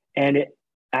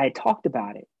 I talked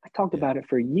about it. I talked about it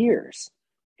for years.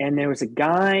 And there was a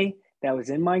guy that was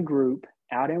in my group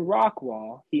out in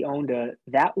Rockwall. He owned a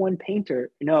Wow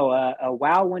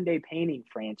One Day Painting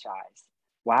franchise.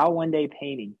 Wow One Day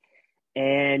Painting.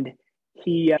 And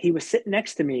he was sitting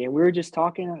next to me and we were just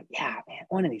talking. Yeah, man,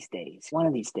 one of these days.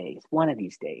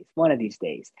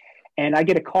 And I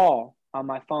get a call on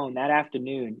my phone that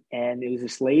afternoon, and it was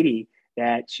this lady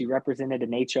that she represented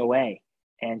an HOA.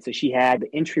 And so she had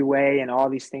the entryway and all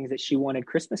these things that she wanted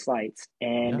Christmas lights.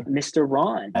 And Mr.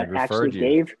 Ron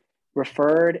actually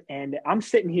referred. And I'm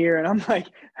sitting here and I'm like,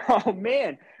 oh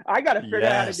man, I got to figure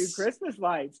out how to do Christmas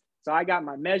lights. So I got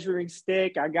my measuring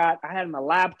stick. I had my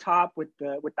laptop with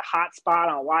the hotspot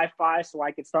on Wi-Fi so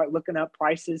I could start looking up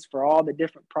prices for all the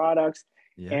different products.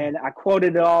 Yeah. And I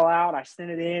quoted it all out. I sent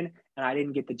it in and I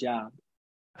didn't get the job.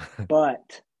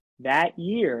 But that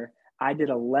year I did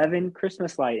 11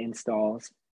 Christmas light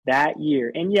installs that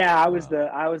year. And yeah, I was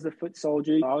the foot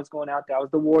soldier. I was going out there. I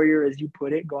was the warrior, as you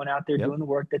put it, going out there doing the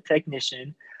work, the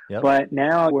technician. Yep. But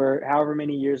now we're however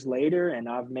many years later, and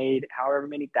I've made however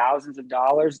many thousands of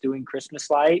dollars doing Christmas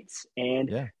lights.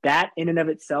 And that in and of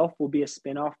itself will be a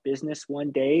spinoff business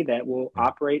one day that will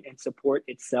operate and support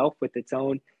itself with its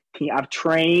own team. I've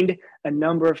trained a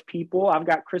number of people. I've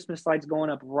got Christmas lights going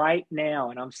up right now,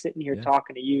 and I'm sitting here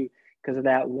talking to you because of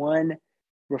that one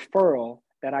referral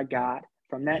that I got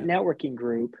from that networking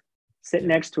group, sitting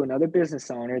next to another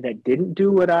business owner that didn't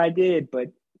do what I did, but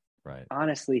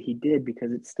honestly, he did,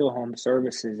 because it's still home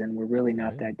services and we're really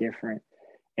not that different.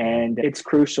 And it's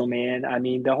crucial, man. I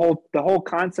mean, the whole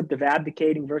concept of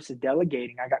abdicating versus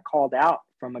delegating, I got called out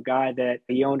from a guy that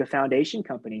he owned a foundation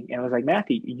company. And I was like,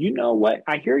 Matthew, you know what?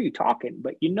 I hear you talking,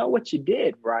 but you know what you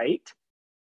did, right?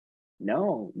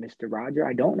 No, Mr. Roger,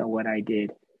 I don't know what I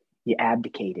did. You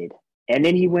abdicated. And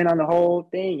then he went on the whole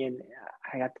thing, and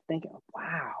I got to thinking,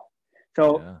 wow.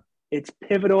 So it's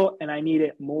pivotal, and I need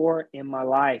it more in my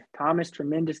life. Thomas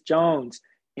Tremendous Jones,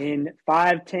 in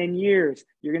 5-10 years,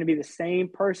 you're going to be the same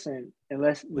person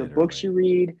unless the books you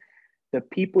read, the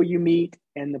people you meet,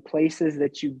 and the places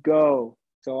that you go.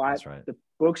 So the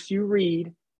books you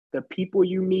read, the people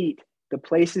you meet, the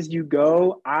places you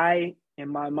go, in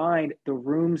my mind, the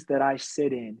rooms that I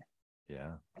sit in.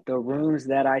 Yeah. The rooms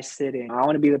that I sit in. I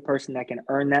want to be the person that can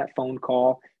earn that phone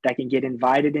call, that can get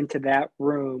invited into that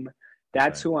room.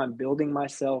 That's who I'm building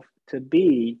myself to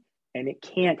be. And it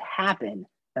can't happen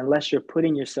unless you're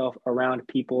putting yourself around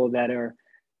people that are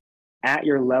at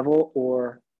your level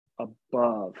or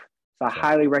above. So I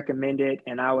highly recommend it.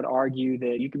 And I would argue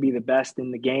that you can be the best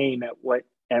in the game at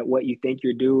what you think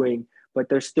you're doing, but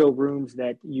there's still rooms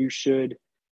that you should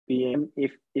be in.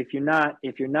 If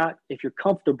you're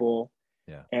comfortable,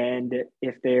 and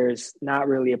if there's not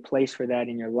really a place for that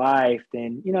in your life,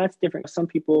 then, it's different. Some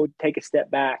people take a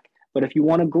step back, but if you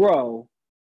want to grow,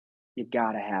 you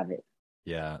got to have it.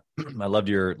 Yeah. I loved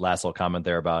your last little comment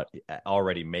there about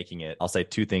already making it. I'll say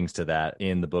two things to that.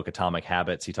 In the book, Atomic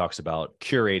Habits, he talks about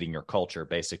curating your culture,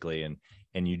 basically.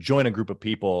 And you join a group of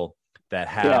people that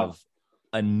have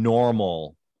a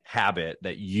normal habit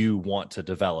that you want to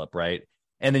develop, right?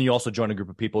 And then you also join a group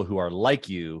of people who are like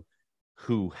you,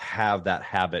 who have that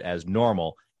habit as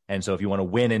normal. And so if you want to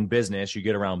win in business, you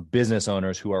get around business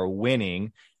owners who are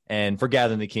winning. And for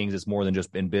Gathering the Kings, it's more than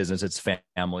just in business. It's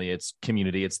family, it's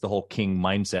community, it's the whole king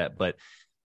mindset. But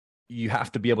you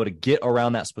have to be able to get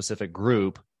around that specific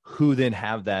group who then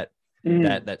have that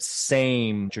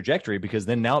same trajectory, because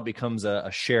then now it becomes a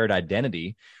shared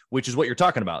identity, which is what you're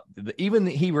talking about. Even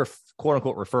he quote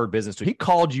unquote referred business to, he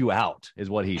called you out, is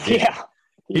what he did. Yeah.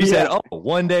 He said, oh,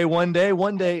 one day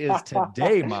is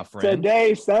today, my friend.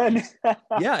 Today, son.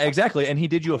 Yeah, exactly. And he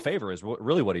did you a favor, is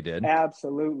really what he did.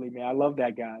 Absolutely, man. I love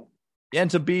that guy. And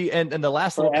the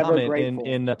last little comment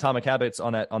in Atomic Habits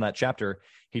on that chapter,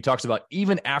 he talks about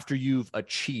even after you've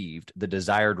achieved the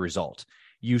desired result,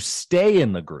 you stay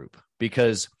in the group,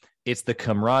 because it's the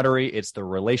camaraderie, it's the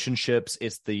relationships,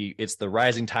 it's the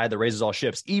rising tide that raises all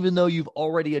ships. Even though you've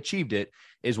already achieved it,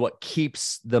 is what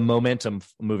keeps the momentum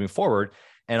moving forward.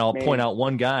 And I'll point out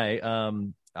one guy.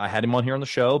 I had him on here on the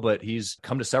show, but he's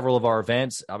come to several of our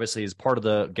events. Obviously, he's part of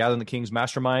the Gathering the Kings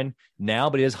mastermind now,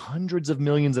 but he has hundreds of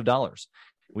millions of dollars.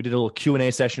 We did a little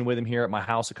Q&A session with him here at my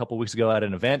house a couple of weeks ago at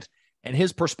an event. And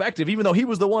his perspective, even though he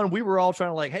was the one, we were all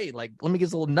trying to hey, let me get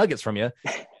some little nuggets from you.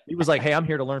 He was like, hey, I'm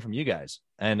here to learn from you guys.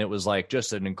 And it was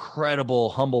just an incredible,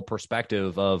 humble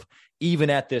perspective of, even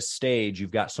at this stage,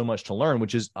 you've got so much to learn,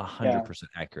 which is 100%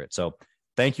 accurate. So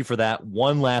thank you for that.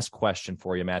 One last question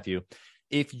for you, Matthew.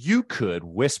 If you could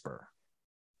whisper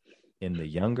in the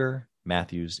younger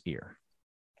Matthew's ear.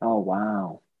 Oh,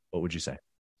 wow. What would you say?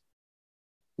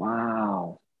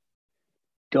 Wow.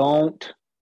 Don't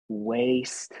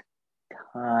waste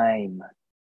time.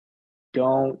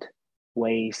 Don't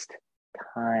waste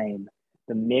time.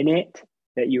 The minute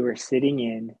that you are sitting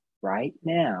in right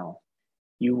now,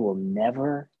 you will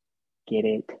never get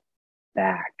it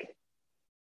back.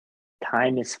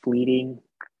 Time is fleeting.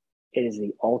 It is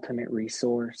the ultimate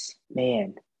resource.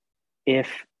 Man,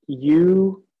 if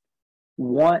you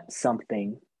want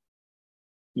something,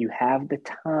 you have the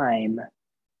time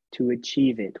to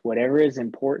achieve it. Whatever is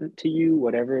important to you,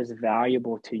 whatever is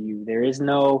valuable to you. There is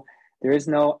no,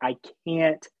 I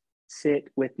can't sit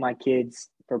with my kids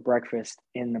for breakfast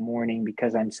in the morning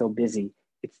because I'm so busy.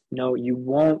 It's no, you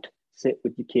won't sit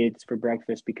with your kids for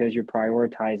breakfast because you're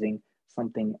prioritizing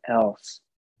something else.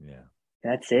 Yeah.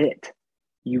 That's it.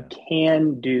 You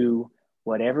can do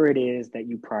whatever it is that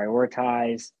you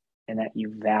prioritize and that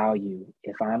you value.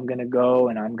 If I'm going to go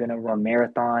and I'm going to run a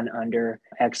marathon under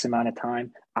X amount of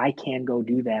time, I can go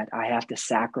do that. I have to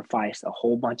sacrifice a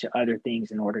whole bunch of other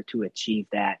things in order to achieve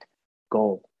that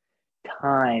goal.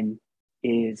 Time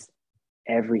is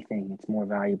everything. It's more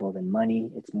valuable than money.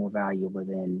 It's more valuable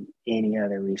than any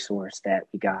other resource that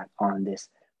we got on this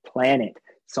planet.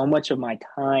 So much of my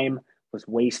time was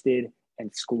wasted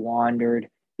and squandered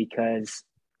because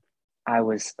I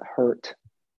was hurt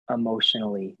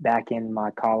emotionally. Back in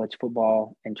my college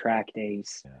football and track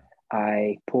days,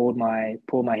 I pulled my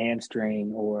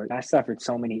hamstring, or I suffered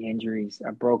so many injuries.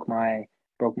 I broke my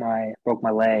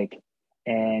leg,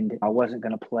 and I wasn't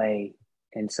going to play.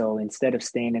 And so instead of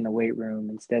staying in the weight room,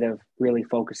 instead of really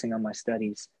focusing on my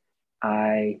studies,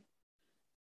 I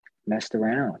messed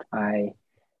around. I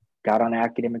got on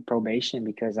academic probation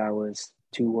because I was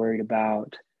too worried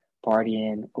about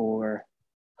partying or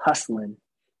hustling.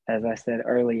 As I said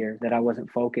earlier, that I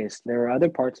wasn't focused. There are other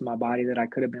parts of my body that I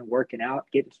could have been working out,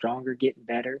 getting stronger, getting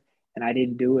better. And I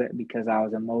didn't do it because I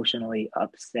was emotionally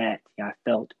upset. I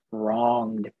felt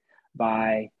wronged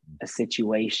by a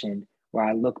situation where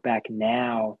I look back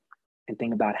now and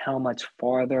think about how much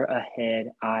farther ahead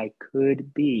I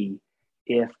could be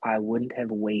if I wouldn't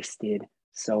have wasted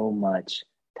so much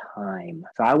time.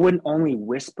 So I wouldn't only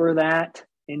whisper that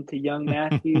into young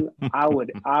Matthew. I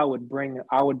would bring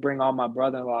all my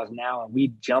brother-in-laws now, and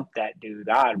we'd jump that dude.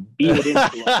 I'd beat it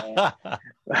into him, man.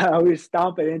 I would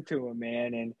stomp it into him,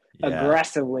 man, and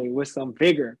aggressively with some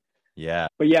vigor. Yeah.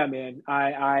 But yeah, man,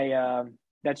 I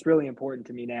that's really important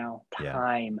to me now.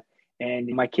 Time. And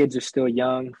my kids are still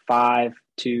young, 5,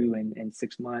 2, and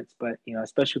 6 months. But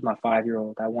especially with my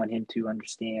 5-year-old, I want him to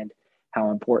understand how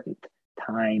important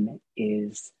time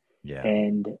is,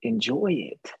 and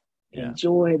enjoy it.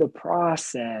 Enjoy the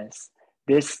process.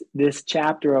 This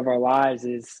chapter of our lives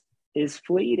is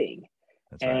fleeting.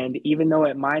 That's right. And even though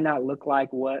it might not look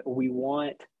like what we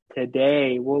want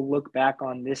today, we'll look back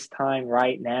on this time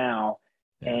right now,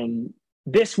 and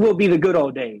this will be the good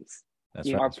old days.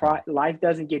 That's right. Life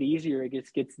doesn't get easier; it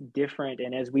gets different.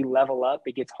 And as we level up,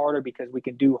 it gets harder because we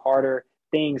can do harder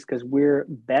things because we're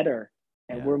better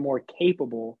and we're more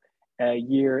capable a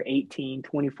year, 18,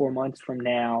 24 months from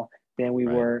now than we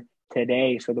were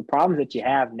today. So the problems that you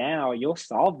have now, you'll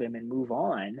solve them and move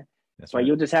on. That's right.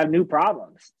 You'll just have new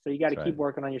problems. So you got to keep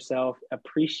working on yourself,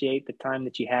 appreciate the time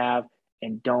that you have,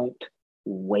 and don't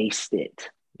waste it.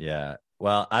 Yeah.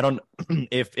 Well, I don't,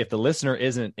 if the listener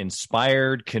isn't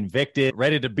inspired, convicted,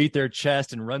 ready to beat their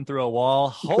chest and run through a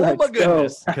wall, oh my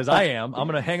goodness, because I am. I'm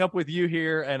going to hang up with you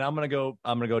here, and I'm going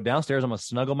to go downstairs. I'm going to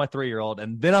snuggle my 3-year-old,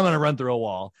 and then I'm going to run through a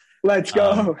wall. Let's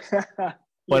go.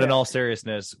 But in all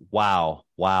seriousness, wow.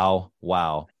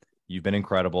 You've been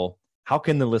incredible. How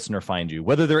can the listener find you?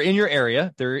 Whether they're in your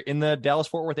area, they're in the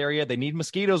Dallas-Fort Worth area, they need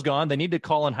mosquitoes gone, they need to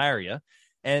call and hire you,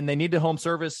 and they need to home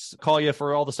service call you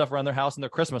for all the stuff around their house and their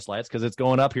Christmas lights because it's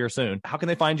going up here soon. How can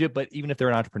they find you? But even if they're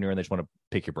an entrepreneur and they just want to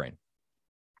pick your brain.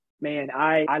 Man,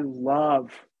 I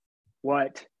love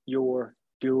what you're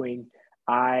doing.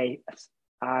 I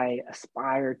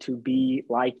aspire to be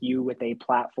like you with a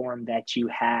platform that you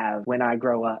have when I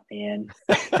grow up, man.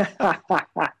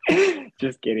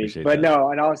 Just kidding. Appreciate but that.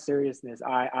 No, in all seriousness,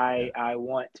 I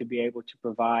want to be able to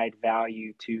provide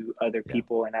value to other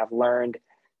people. And I've learned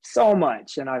so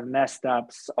much and I've messed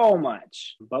up so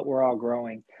much, but we're all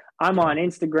growing. I'm on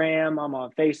Instagram. I'm on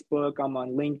Facebook. I'm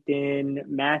on LinkedIn,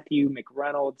 Matthew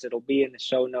McReynolds. It'll be in the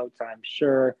show notes, I'm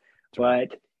sure.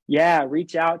 But yeah,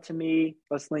 reach out to me.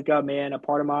 Let's link up, man. The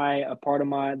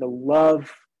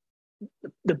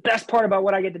best part about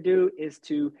what I get to do is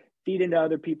to feed into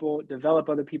other people, develop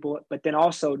other people, but then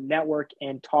also network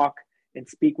and talk and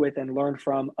speak with and learn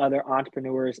from other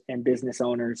entrepreneurs and business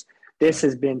owners. This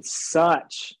has been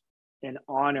such an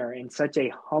honor and such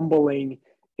a humbling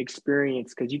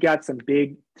experience because you got some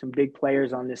big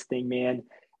players on this thing, man.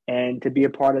 And to be a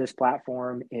part of this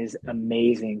platform is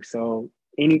amazing. So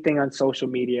anything on social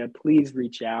media, please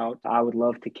reach out. I would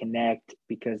love to connect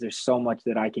because there's so much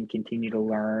that I can continue to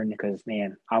learn because,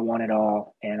 man, I want it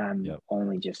all and I'm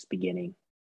only just beginning.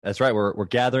 That's right. We're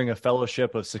gathering a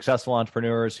fellowship of successful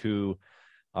entrepreneurs who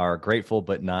are grateful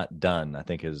but not done, I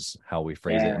think is how we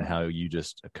phrase it and how you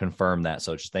just confirm that.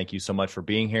 So just thank you so much for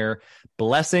being here.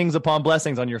 Blessings upon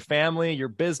blessings on your family, your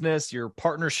business, your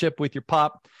partnership with your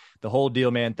pop, the whole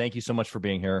deal, man. Thank you so much for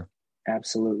being here.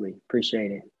 Absolutely.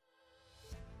 Appreciate it.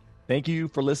 Thank you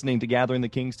for listening to Gathering the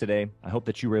Kings today. I hope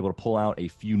that you were able to pull out a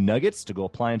few nuggets to go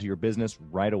apply into your business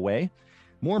right away.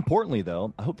 More importantly,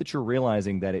 though, I hope that you're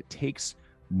realizing that it takes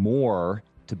more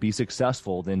to be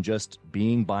successful than just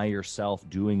being by yourself,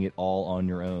 doing it all on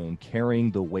your own, carrying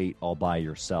the weight all by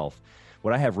yourself.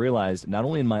 What I have realized, not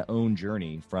only in my own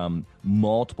journey from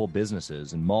multiple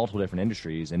businesses and multiple different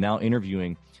industries, and now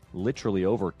interviewing literally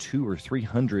over 200 or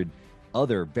 300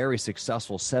 other very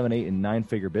successful 7, 8, and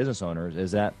 9-figure business owners,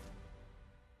 is that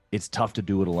it's tough to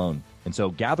do it alone. And so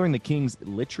Gathering the Kings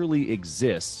literally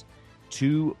exists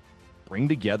to bring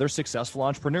together successful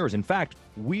entrepreneurs. In fact,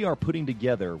 we are putting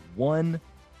together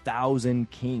 1,000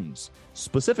 kings,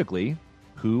 specifically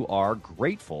who are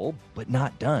grateful but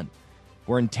not done.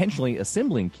 We're intentionally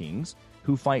assembling kings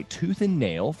who fight tooth and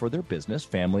nail for their business,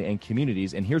 family, and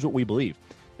communities. And here's what we believe,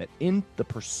 that in the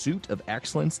pursuit of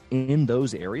excellence in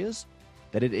those areas,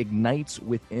 that it ignites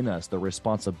within us the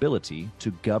responsibility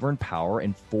to govern power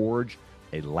and forge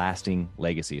a lasting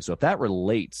legacy. So if that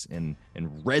relates and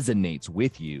resonates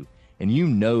with you, and you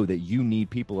know that you need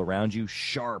people around you,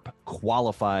 sharp,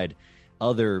 qualified,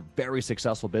 other very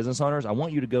successful business owners, I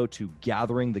want you to go to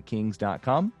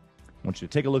gatheringthekings.com. I want you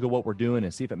to take a look at what we're doing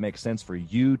and see if it makes sense for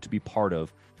you to be part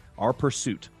of our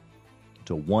pursuit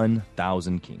to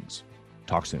 1,000 kings.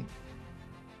 Talk soon.